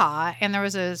Baja. And there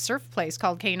was a surf place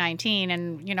called K19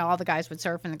 and, all the guys would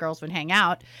surf and the girls would hang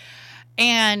out.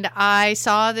 And I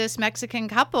saw this Mexican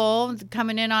couple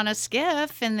coming in on a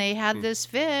skiff and they had this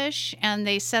fish and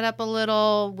they set up a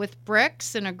little with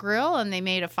bricks and a grill and they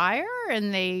made a fire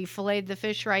and they filleted the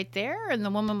fish right there. And the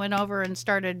woman went over and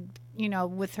started,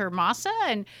 with her masa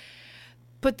and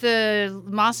put the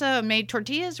masa, made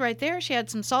tortillas right there. She had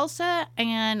some salsa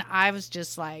and I was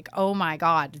just like, oh my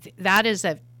God, that is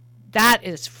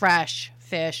fresh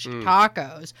fish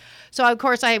tacos. So of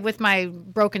course with my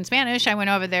broken Spanish, I went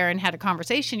over there and had a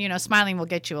conversation, smiling will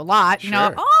get you a lot,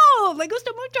 Sure. oh, le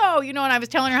gusta mucho, and I was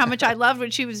telling her how much I loved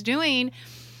what she was doing.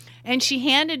 And she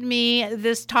handed me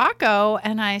this taco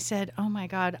and I said, oh my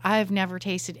God, I've never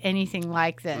tasted anything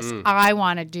like this. I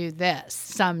want to do this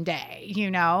someday,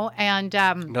 and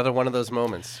Another one of those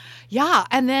moments. yeah.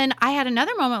 And then I had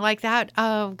another moment like that.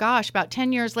 Oh, gosh, about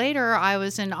 10 years later, I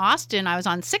was in Austin. I was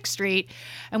on 6th Street,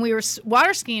 and we were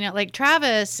water skiing at Lake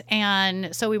Travis.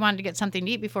 And so we wanted to get something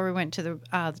to eat before we went to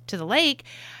the lake.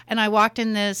 And I walked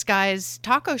in this guy's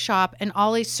taco shop, and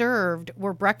all he served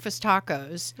were breakfast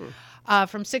tacos.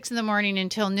 From 6 in the morning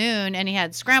until noon, and he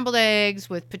had scrambled eggs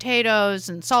with potatoes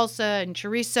and salsa and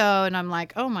chorizo, and I'm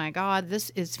like, oh my God,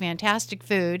 this is fantastic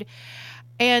food.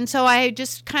 And so I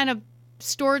just kind of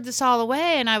stored this all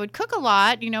away, and I would cook a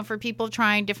lot, for people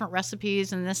trying different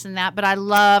recipes and this and that, but I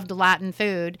loved Latin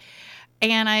food.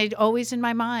 And I'd always in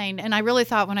my mind, and I really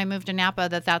thought when I moved to Napa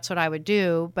that that's what I would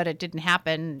do, but it didn't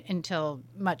happen until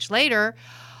much later.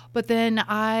 But then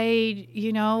I'd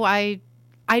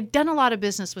done a lot of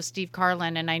business with Steve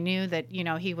Carlin, and I knew that,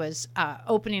 he was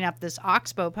opening up this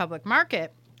Oxbow Public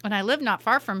Market, and I lived not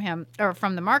far from him or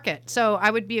from the market. So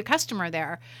I would be a customer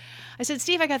there. I said,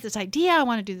 Steve, I got this idea. I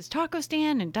want to do this taco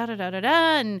stand and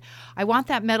da-da-da-da-da, and I want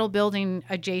that metal building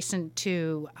adjacent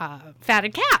to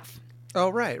Fatted Calf. Oh,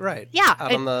 right. Yeah,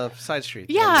 Out on the side street.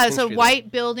 Yeah, it's a Street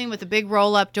white building with a big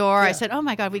roll-up door. I said, oh,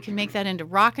 my God, we can make that into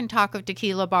Rockin' Taco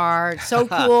Tequila Bar. It's so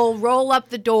cool. Roll up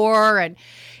the door. And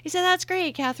he said, that's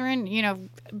great, Catherine,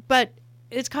 but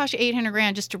it's cost you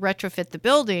 $800,000 just to retrofit the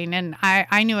building. And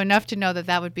I knew enough to know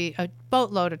that would be a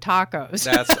boatload of tacos.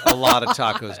 That's a lot of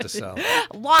tacos to sell.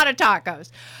 A lot of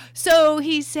tacos. So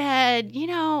he said,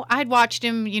 I'd watched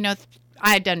him,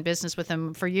 I had done business with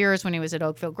him for years when he was at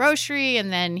Oakville Grocery,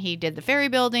 and then he did the Ferry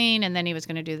Building, and then he was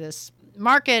going to do this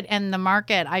market. And the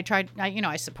market, I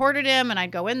supported him, and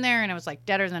I'd go in there, and it was like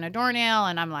deader than a doornail.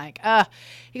 And I'm like,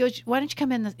 He goes, why don't you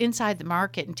come inside the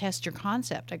market and test your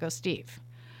concept? I go, Steve,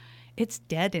 it's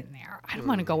dead in there. I don't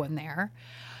want to go in there.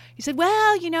 He said,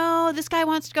 well, this guy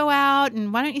wants to go out,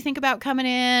 and why don't you think about coming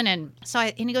in? And so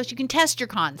and he goes, you can test your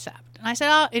concept. And I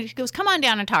said, and he goes, come on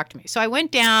down and talk to me. So I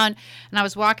went down, and I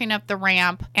was walking up the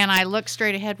ramp, and I looked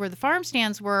straight ahead where the farm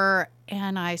stands were,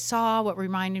 and I saw what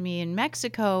reminded me in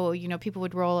Mexico, people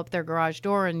would roll up their garage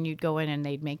door, and you'd go in, and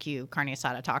they'd make you carne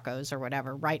asada tacos or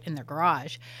whatever right in their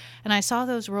garage. And I saw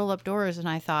those roll-up doors, and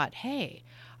I thought, hey,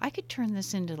 I could turn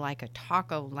this into like a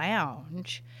taco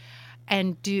lounge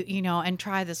and do, and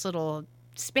try this little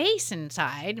space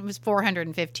inside. It was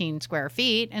 415 square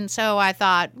feet. And so I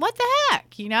thought, what the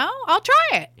heck? I'll try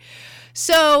it.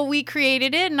 So we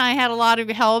created it, and I had a lot of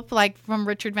help, like from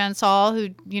Richard Van Saul, who,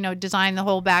 designed the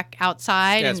whole back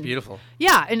outside. Yeah, it's and, beautiful.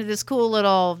 Yeah, into this cool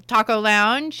little taco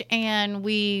lounge. And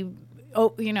we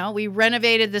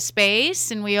renovated the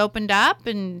space, and we opened up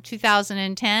in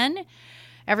 2010.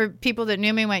 People that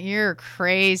knew me went, "You're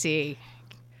crazy."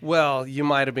 Well, you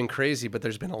might have been crazy, but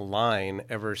there's been a line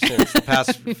ever since the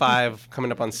past 5,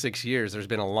 coming up on 6 years. There's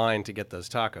been a line to get those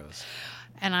tacos.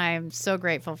 And I'm so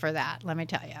grateful for that, let me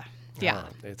tell you. Yeah.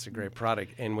 It's a great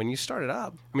product. And when you started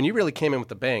up, you really came in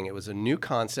with a bang. It was a new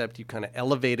concept. You kind of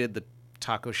elevated the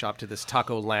taco shop to this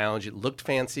taco lounge. It looked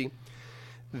fancy.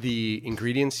 The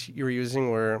ingredients you were using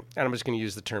were, and I'm just going to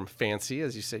use the term fancy,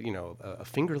 as you said, a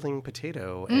fingerling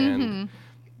potato and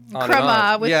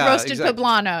crema with roasted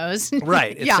poblanos.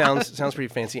 Right. It sounds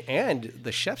pretty fancy. And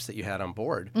the chefs that you had on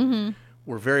board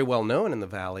were very well known in the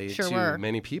Valley to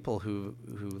many people who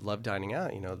love dining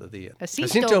out. The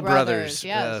Jacinto brothers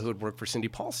yes. who had worked for Cindy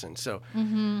Paulson. So,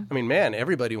 man,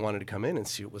 everybody wanted to come in and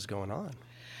see what was going on.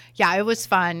 Yeah, it was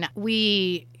fun.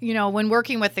 We, when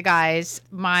working with the guys,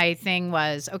 my thing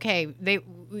was, okay, they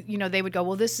would go,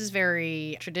 well, this is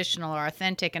very traditional or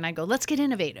authentic. And I go, let's get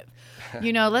innovative.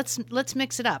 Let's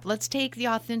mix it up. Let's take the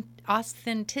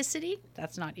authenticity.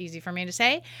 That's not easy for me to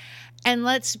say. And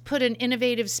let's put an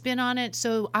innovative spin on it.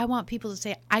 So I want people to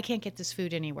say, I can't get this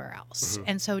food anywhere else.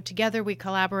 And so together we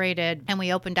collaborated, and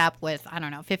we opened up with,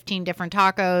 15 different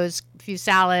tacos, a few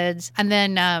salads. And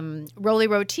then Rolly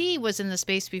Roti was in the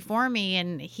space before me,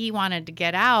 and he wanted to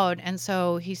get out. And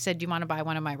so he said, do you want to buy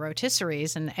one of my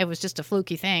rotisseries? And it was just a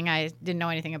fluky thing. I didn't know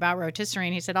anything about rotisserie.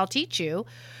 And he said, I'll teach you.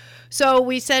 So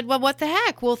we said, well, what the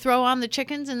heck? We'll throw on the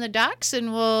chickens and the ducks,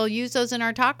 and we'll use those in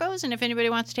our tacos. And if anybody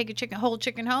wants to take whole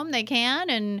chicken home, they can.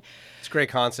 And it's a great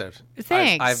concept.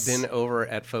 Thanks. I've been over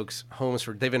at folks' homes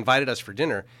they've invited us for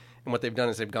dinner. And what they've done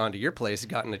is they've gone to your place,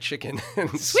 gotten a chicken,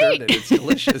 and served it. It's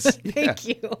delicious. Thank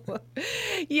you.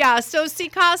 Yeah, so Si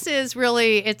Casa is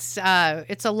really, it's a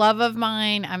love of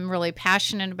mine. I'm really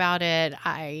passionate about it.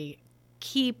 I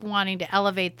keep wanting to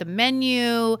elevate the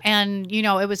menu. And,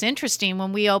 it was interesting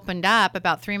when we opened up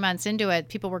about 3 months into it,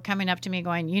 people were coming up to me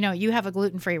going, you have a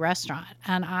gluten-free restaurant.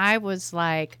 And I was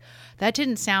like, that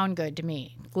didn't sound good to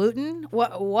me. Gluten?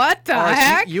 What the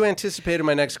heck? You anticipated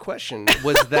my next question.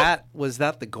 Was that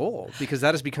the goal? Because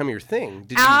that has become your thing.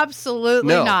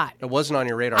 Absolutely not. It wasn't on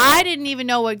your radar. I didn't even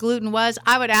know what gluten was.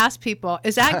 I would ask people,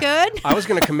 is that good? I was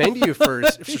going to commend you for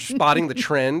spotting the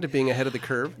trend, being ahead of the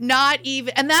curve. Not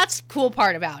even, and that's the cool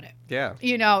part about it. Yeah.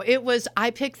 It was,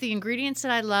 I picked the ingredients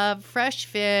that I love, fresh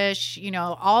fish,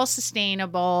 all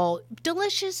sustainable,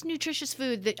 delicious, nutritious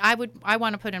food that I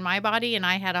want to put in my body, and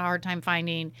I had a hard time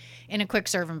finding in a quick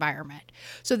serve environment.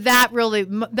 So that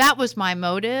was my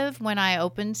motive when I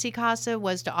opened Si Casa,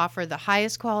 was to offer the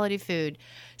highest quality food.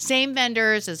 Same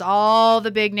vendors as all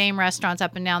the big name restaurants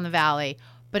up and down the Valley,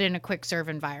 but in a quick serve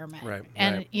environment. Right.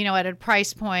 And, at a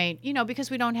price point,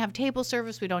 because we don't have table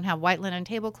service, we don't have white linen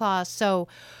tablecloths. So,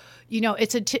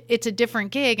 it's a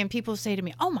different gig, and people say to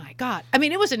me, oh my God. I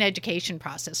mean, it was an education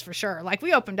process for sure. Like,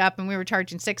 we opened up and we were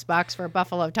charging $6 for a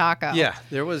buffalo taco. Yeah,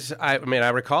 there was, I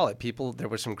recall it. There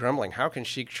was some grumbling. How can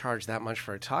she charge that much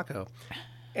for a taco?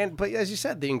 But as you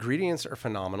said, the ingredients are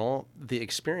phenomenal. The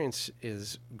experience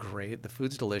is great. The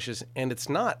food's delicious. And it's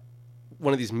not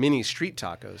one of these mini street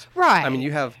tacos. Right. I mean,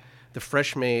 you have the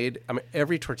fresh made,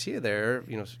 every tortilla there,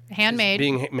 handmade,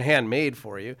 being handmade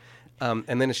for you.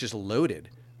 And then it's just loaded.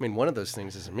 I mean, one of those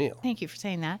things is a meal. Thank you for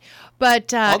saying that.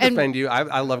 But I'll defend you.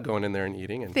 I love going in there and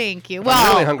eating. And thank you. If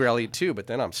I'm really hungry, I'll eat too, but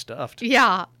then I'm stuffed.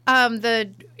 Yeah.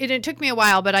 It took me a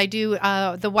while, but I do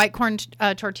the white corn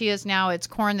tortillas now. It's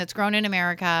corn that's grown in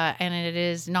America, and it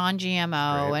is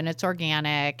non-GMO, and it's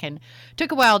organic, and it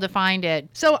took a while to find it.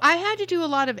 So I had to do a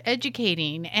lot of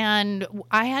educating, and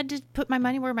I had to put my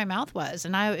money where my mouth was.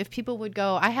 And if people would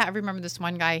go, I remember this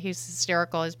one guy. He's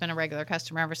hysterical. He's been a regular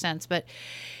customer ever since, but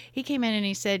he came in and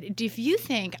he said, if you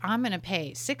think I'm going to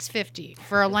pay $6.50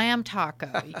 for a lamb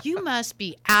taco, you must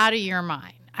be out of your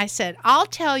mind. I said, I'll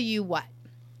tell you what.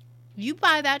 You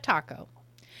buy that taco,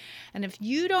 and if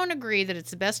you don't agree that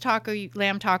it's the best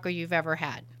lamb taco you've ever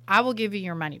had, I will give you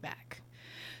your money back.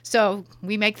 So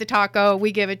we make the taco,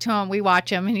 we give it to him, we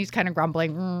watch him, and he's kind of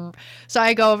grumbling. So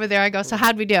I go over there, I go, so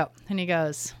how'd we do? And he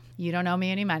goes, you don't owe me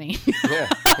any money. Yeah.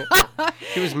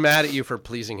 He was mad at you for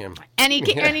pleasing him. And he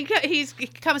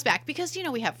comes back because,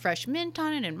 we have fresh mint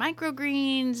on it and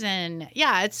microgreens, and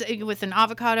it's with an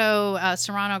avocado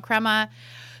serrano crema.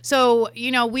 So,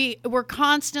 we're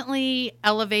constantly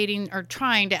elevating or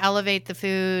trying to elevate the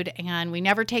food, and we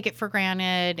never take it for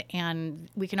granted, and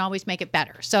we can always make it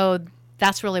better. So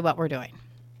that's really what we're doing.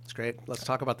 That's great. Let's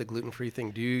talk about the gluten-free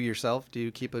thing. Do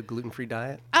you keep a gluten-free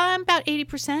diet? About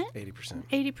 80%. 80%.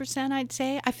 80%, I'd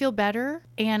say. I feel better.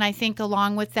 And I think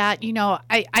along with that,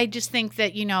 I just think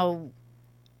that,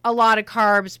 a lot of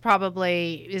carbs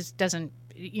probably doesn't,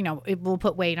 it will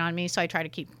put weight on me. So I try to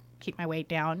keep my weight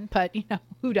down, but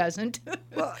who doesn't?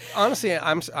 Well, honestly,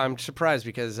 I'm surprised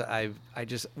because I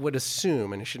just would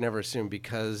assume, and I should never assume,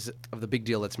 because of the big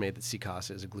deal that's made that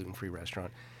Sikasa is a gluten-free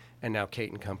restaurant, and now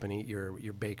Kate and Company,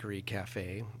 your bakery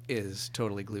cafe, is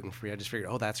totally gluten-free. I just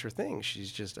figured, that's her thing.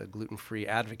 She's just a gluten-free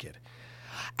advocate.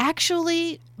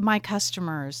 Actually, my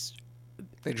customers,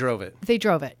 they drove it.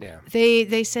 Yeah.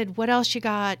 They said, "What else you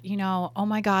got?" Oh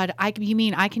my God, you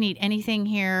mean I can eat anything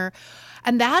here?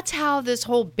 And that's how this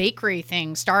whole bakery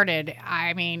thing started.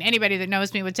 I mean, anybody that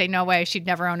knows me would say, no way, she'd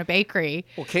never own a bakery.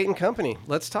 Well, Kate and Company,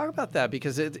 let's talk about that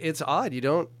because it's odd. You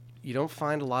don't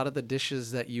find a lot of the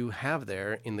dishes that you have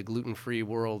there in the gluten-free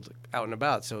world out and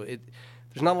about. So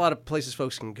there's not a lot of places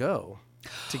folks can go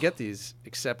to get these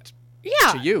except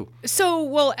to you.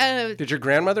 So, did your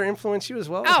grandmother influence you as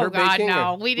well? Oh, her God, baking,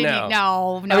 no. We didn't.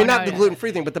 No. I mean, not the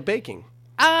gluten-free thing, but the baking.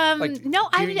 No,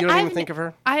 you don't even think of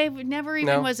her? I never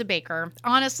even was a baker.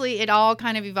 Honestly, it all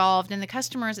kind of evolved. And the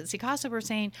customers at Sikasa were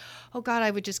saying, oh, God,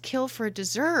 I would just kill for a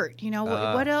dessert.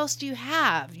 What else do you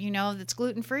have, that's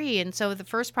gluten-free? And so the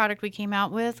first product we came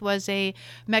out with was a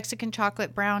Mexican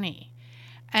chocolate brownie.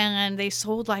 And they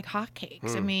sold like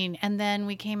hotcakes. I mean, and then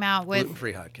we came out with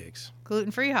gluten-free hotcakes.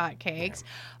 Yeah.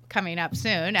 Coming up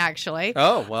soon, actually.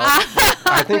 Oh, well,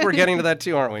 I think we're getting to that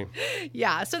too, aren't we?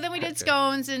 Yeah. So then we did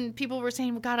scones, and people were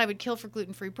saying, well, God, I would kill for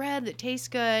gluten-free bread that tastes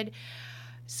good.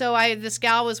 So this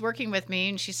gal was working with me,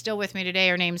 and she's still with me today.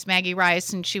 Her name's Maggie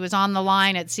Rice, and she was on the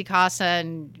line at Sikasa,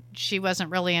 and she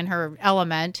wasn't really in her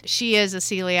element. She is a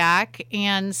celiac,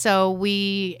 and so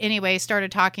we, anyway,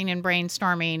 started talking and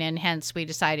brainstorming, and hence we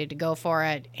decided to go for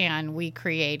it, and we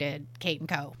created Kate &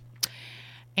 Co.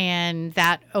 And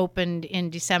that opened in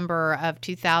December of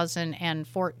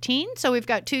 2014. So we've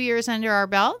got 2 years under our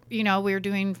belt. We're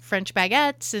doing French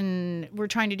baguettes, and we're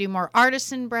trying to do more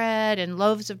artisan bread and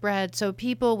loaves of bread. So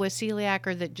people with celiac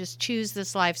or that just choose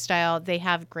this lifestyle, they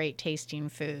have great tasting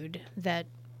food that,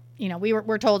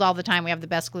 we're told all the time we have the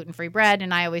best gluten-free bread.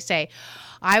 And I always say,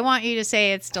 I want you to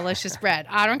say it's delicious bread.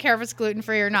 I don't care if it's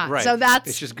gluten-free or not. Right. So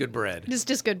it's just good bread. It's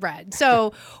just good bread.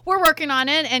 So we're working on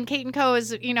it. And Kate & Co.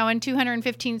 is, in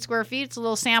 215 square feet. It's a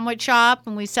little sandwich shop.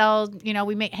 And we sell,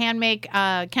 we hand make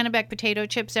Kennebec potato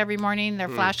chips every morning. They're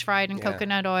flash fried in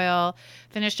coconut oil,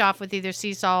 finished off with either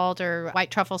sea salt or white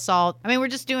truffle salt. I mean, we're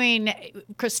just doing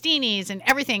crostinis and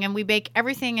everything. And we bake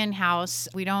everything in-house.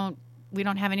 We don't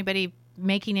have anybody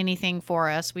making anything for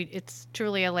us. It's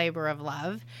truly a labor of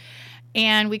love.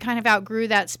 And we kind of outgrew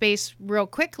that space real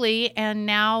quickly, and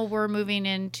now we're moving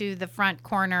into the front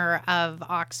corner of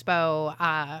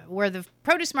Oxbow, where the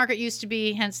produce market used to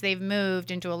be. Hence, they've moved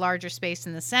into a larger space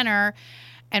in the center,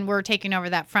 and we're taking over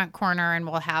that front corner, and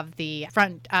we'll have the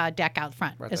front deck out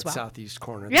front as well. Southeast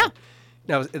corner. Yeah.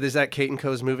 Now, is that Kate &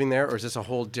 Co.'s moving there, or is this a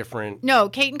whole different... No,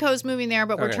 Kate & Co.'s moving there,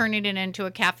 but we're turning it into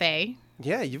a cafe.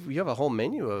 Yeah, you have a whole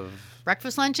menu of...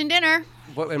 Breakfast, lunch, and dinner.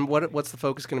 What's the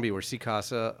focus going to be? We're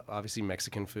Sikasa, obviously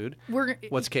Mexican food.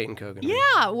 What's Kate & Co. going to be?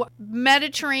 Yeah,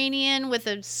 Mediterranean with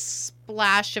a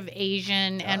splash of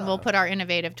Asian, and we'll put our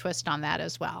innovative twist on that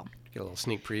as well. Get a little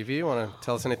sneak preview. Want to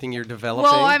tell us anything you're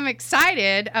developing? Well, I'm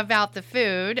excited about the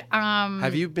food.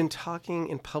 Have you been talking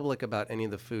in public about any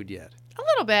of the food yet? A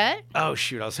little bit. Oh,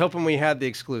 shoot. I was hoping we had the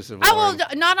exclusive. Oh, well,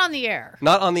 not on the air.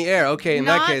 Not on the air. Okay, in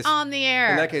that case. Not on the air.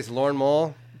 In that case, Lauren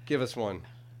Mole, give us one.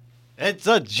 It's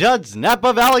a Judd's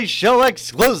Napa Valley Show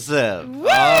exclusive. Woo!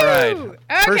 All right. Okay.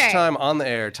 First time on the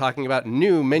air talking about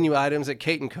new menu items at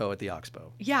Kate & Co. at the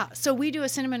Oxbow. Yeah, so we do a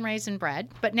cinnamon raisin bread,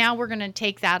 but now we're going to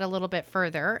take that a little bit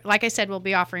further. Like I said, we'll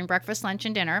be offering breakfast, lunch,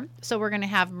 and dinner. So we're going to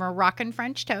have Moroccan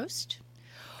French toast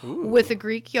with a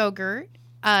Greek yogurt,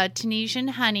 Tunisian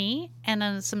honey,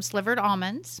 and some slivered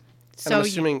almonds. So I'm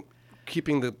assuming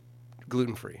keeping the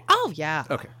gluten-free. Oh, yeah.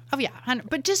 Okay. Oh, yeah.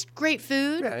 But just great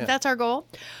food. Yeah. That's our goal.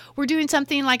 We're doing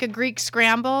something like a Greek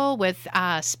scramble with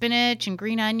spinach and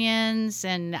green onions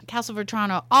and Castle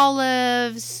Vetrano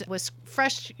olives with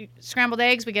fresh scrambled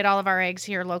eggs. We get all of our eggs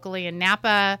here locally in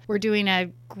Napa. We're doing a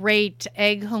great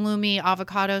egg halloumi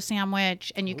avocado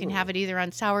sandwich, and you can have it either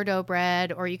on sourdough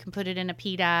bread or you can put it in a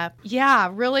pita. Yeah,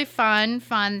 really fun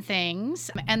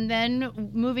things. And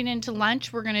then moving into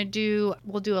lunch, we'll do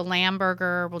a lamb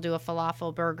burger, we'll do a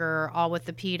falafel burger, all with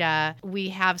the pita. We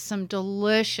have some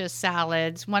delicious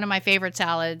salads. One of my favorite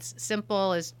salads,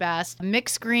 simple is best.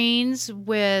 Mixed greens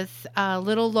with a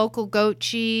little local goat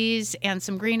cheese and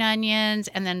some green onions,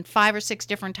 and then 5 or 6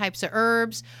 different types of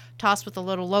herbs, tossed with a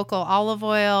little local olive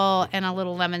oil and a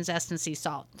little lemon zest and sea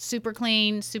salt. Super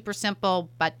clean, super simple,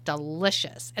 but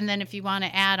delicious. And then if you want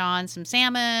to add on some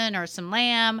salmon or some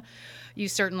lamb, you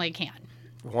certainly can.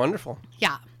 Wonderful.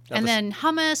 Yeah. And then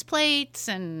hummus plates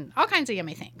and all kinds of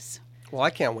yummy things. Well, I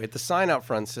can't wait. The sign out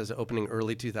front says opening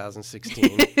early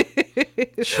 2016.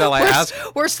 Shall I ask?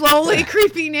 We're slowly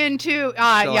creeping into, Shall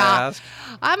I ask?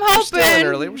 I'm hoping.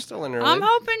 We're still in early. I'm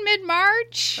hoping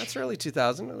mid-March. That's early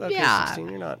 2000. Okay, Yeah. 16.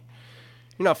 You're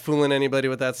not fooling anybody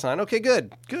with that sign. Okay,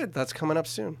 good. That's coming up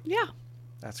soon. Yeah.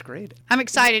 That's great. I'm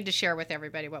excited to share with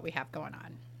everybody what we have going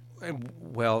on.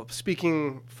 Well,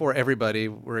 speaking for everybody,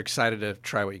 we're excited to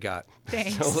try what you got.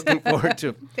 Thanks. So looking forward to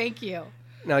it. Thank you.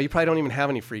 Now, you probably don't even have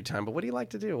any free time, but what do you like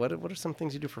to do? What are some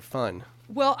things you do for fun?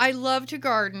 Well, I love to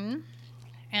garden.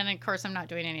 And of course, I'm not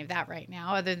doing any of that right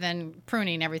now other than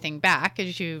pruning everything back,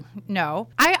 as you know.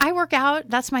 I work out.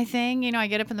 That's my thing. You know, I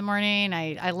get up in the morning.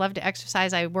 I love to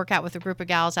exercise. I work out with a group of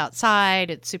gals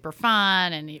outside. It's super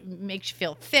fun and it makes you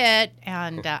feel fit.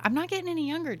 And I'm not getting any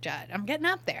younger, Judd. I'm getting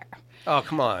up there. Oh,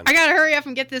 come on. I got to hurry up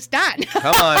and get this done.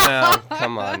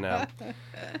 Come on now.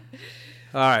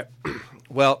 All right.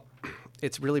 Well,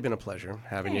 it's really been a pleasure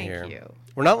having you here. Thank you.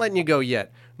 We're not letting you go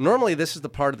yet. Normally, this is the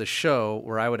part of the show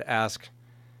where I would ask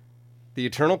the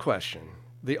eternal question,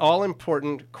 the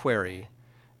all-important query,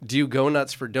 do you go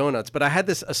nuts for donuts? But I had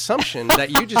this assumption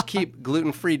that you just keep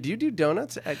gluten-free. Do you do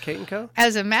donuts at Kate & Co.?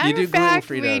 As a matter you of fact,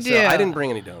 gluten-free we donuts. do. So I didn't bring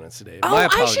any donuts today. Oh, My I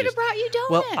apologies. should have brought you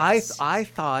Well, donuts. I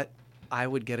thought I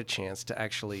would get a chance to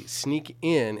actually sneak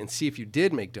in and see if you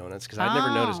did make donuts, because I'd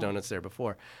never noticed donuts there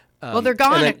before. Well, they're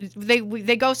gone. and then-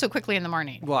 They go so quickly in the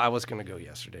morning. Well, I was going to go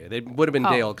yesterday. They would have been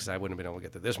Dale, because I wouldn't have been able to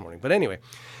get there this morning. But anyway,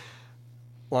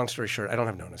 long story short, I don't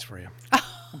have donuts for you.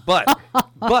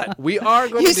 But we are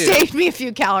going You to do. saved me a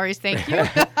few calories, thank you.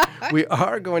 We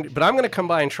are going to. But I'm going to come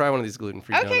by and try one of these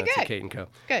gluten-free Okay, donuts good. at Kate & Co.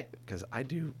 Good. Because I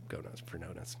do go nuts for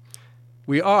donuts.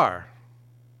 We are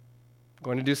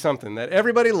going to do something that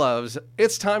everybody loves.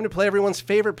 It's time to play everyone's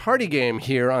favorite party game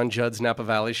here on Judd's Napa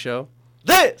Valley Show.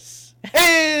 This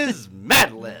is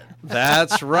Madeline.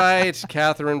 That's right,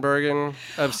 Catherine Bergen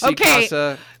of Sea Okay,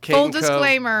 Casa, Kate full & Co.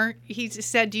 disclaimer. He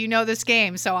said, "Do you know this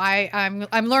game?" So I'm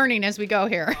learning as we go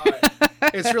here.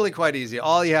 It's really quite easy.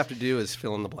 All you have to do is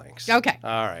fill in the blanks. Okay.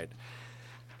 All right.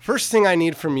 First thing I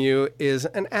need from you is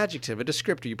an adjective, a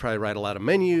descriptor. You probably write a lot of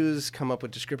menus, come up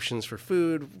with descriptions for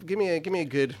food. Give me a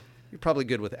good. You're probably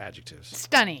good with adjectives.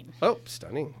 Stunning. Oh,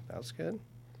 stunning. That was good.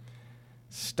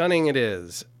 Stunning it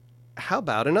is. How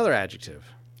about another adjective?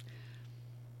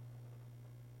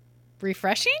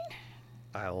 Refreshing.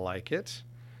 I like it.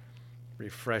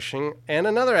 Refreshing. And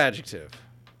another adjective.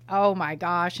 Oh my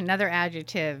gosh, another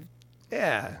adjective.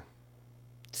 Yeah.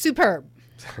 Superb.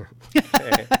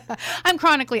 Okay. I'm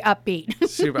chronically upbeat.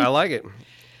 Super. I like it.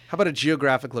 How about a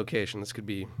geographic location? This could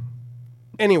be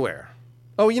anywhere.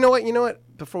 Oh, you know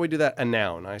what? Before we do that, a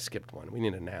noun. I skipped one. We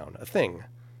need a noun. A thing.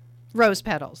 Rose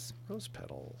petals. Rose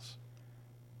petals.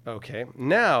 Okay.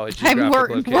 Now a I'm geographic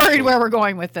location. worried where we're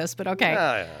going with this, but okay.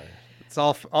 Yeah. It's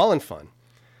all in fun.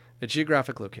 A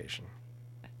geographic location.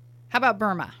 How about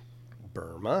Burma?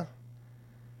 Burma.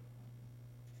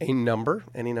 A number.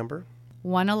 Any number.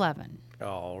 111.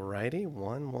 All righty.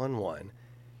 111.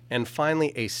 And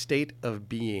finally, a state of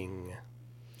being.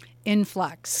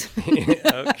 Influx.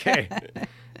 Okay.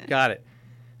 Got it.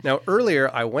 Now, earlier,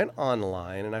 I went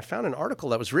online and I found an article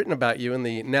that was written about you in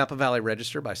the Napa Valley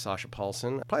Register by Sasha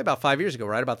Paulson, probably about 5 years ago,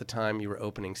 right about the time you were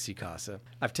opening Sea Casa.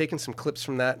 I've taken some clips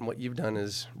from that, and what you've done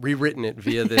is rewritten it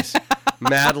via this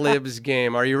Mad Libs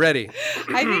game. Are you ready?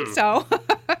 I think so.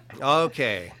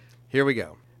 Okay, here we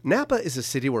go. Napa is a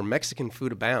city where Mexican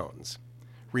food abounds.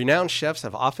 Renowned chefs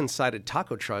have often cited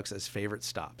taco trucks as favorite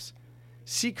stops.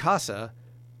 Sea Casa,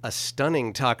 a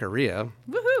stunning taqueria,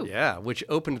 Woohoo. yeah, which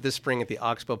opened this spring at the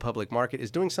Oxbow Public Market,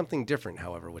 is doing something different,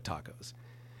 however, with tacos.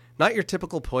 Not your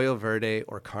typical pollo verde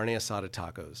or carne asada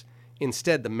tacos.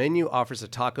 Instead, the menu offers a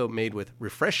taco made with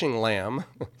refreshing lamb.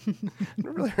 I've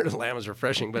never really heard of lamb as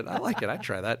refreshing, but I like it. I'd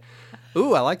try that.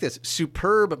 Ooh, I like this.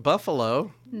 Superb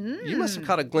buffalo. You must have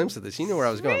caught a glimpse of this. You knew where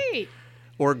I was going. Great.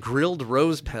 Or grilled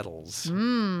rose petals. What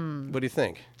do you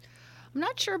think? I'm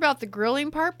not sure about the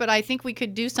grilling part, but I think we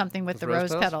could do something with the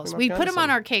rose petals. We put them on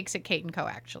our cakes at Kate & Co.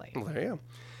 actually. Well, there you go.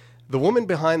 The woman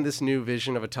behind this new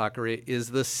vision of a taqueria is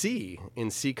the C in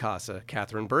C Casa,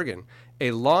 Catherine Bergen,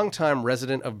 a longtime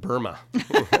resident of Burma.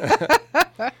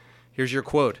 Here's your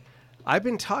quote. I've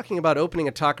been talking about opening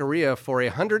a taqueria for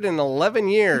 111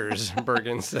 years,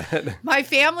 Bergen said. My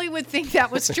family would think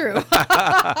that was true.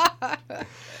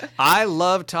 I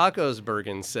love tacos,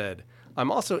 Bergen said. I'm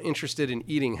also interested in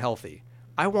eating healthy.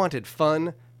 I wanted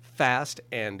fun, fast,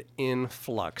 and in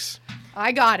flux.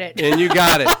 I got it. And you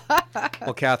got it.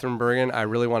 Well, Catherine Bergen, I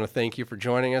really want to thank you for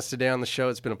joining us today on the show.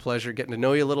 It's been a pleasure getting to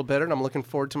know you a little better, and I'm looking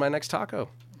forward to my next taco.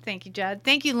 Thank you, Judd.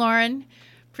 Thank you, Lauren.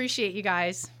 Appreciate you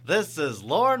guys. This is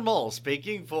Lauren Mole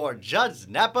speaking for Judd's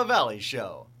Napa Valley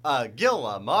Show, a Gil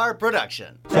Lamar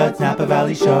production. Judd's Napa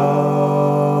Valley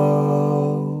Show.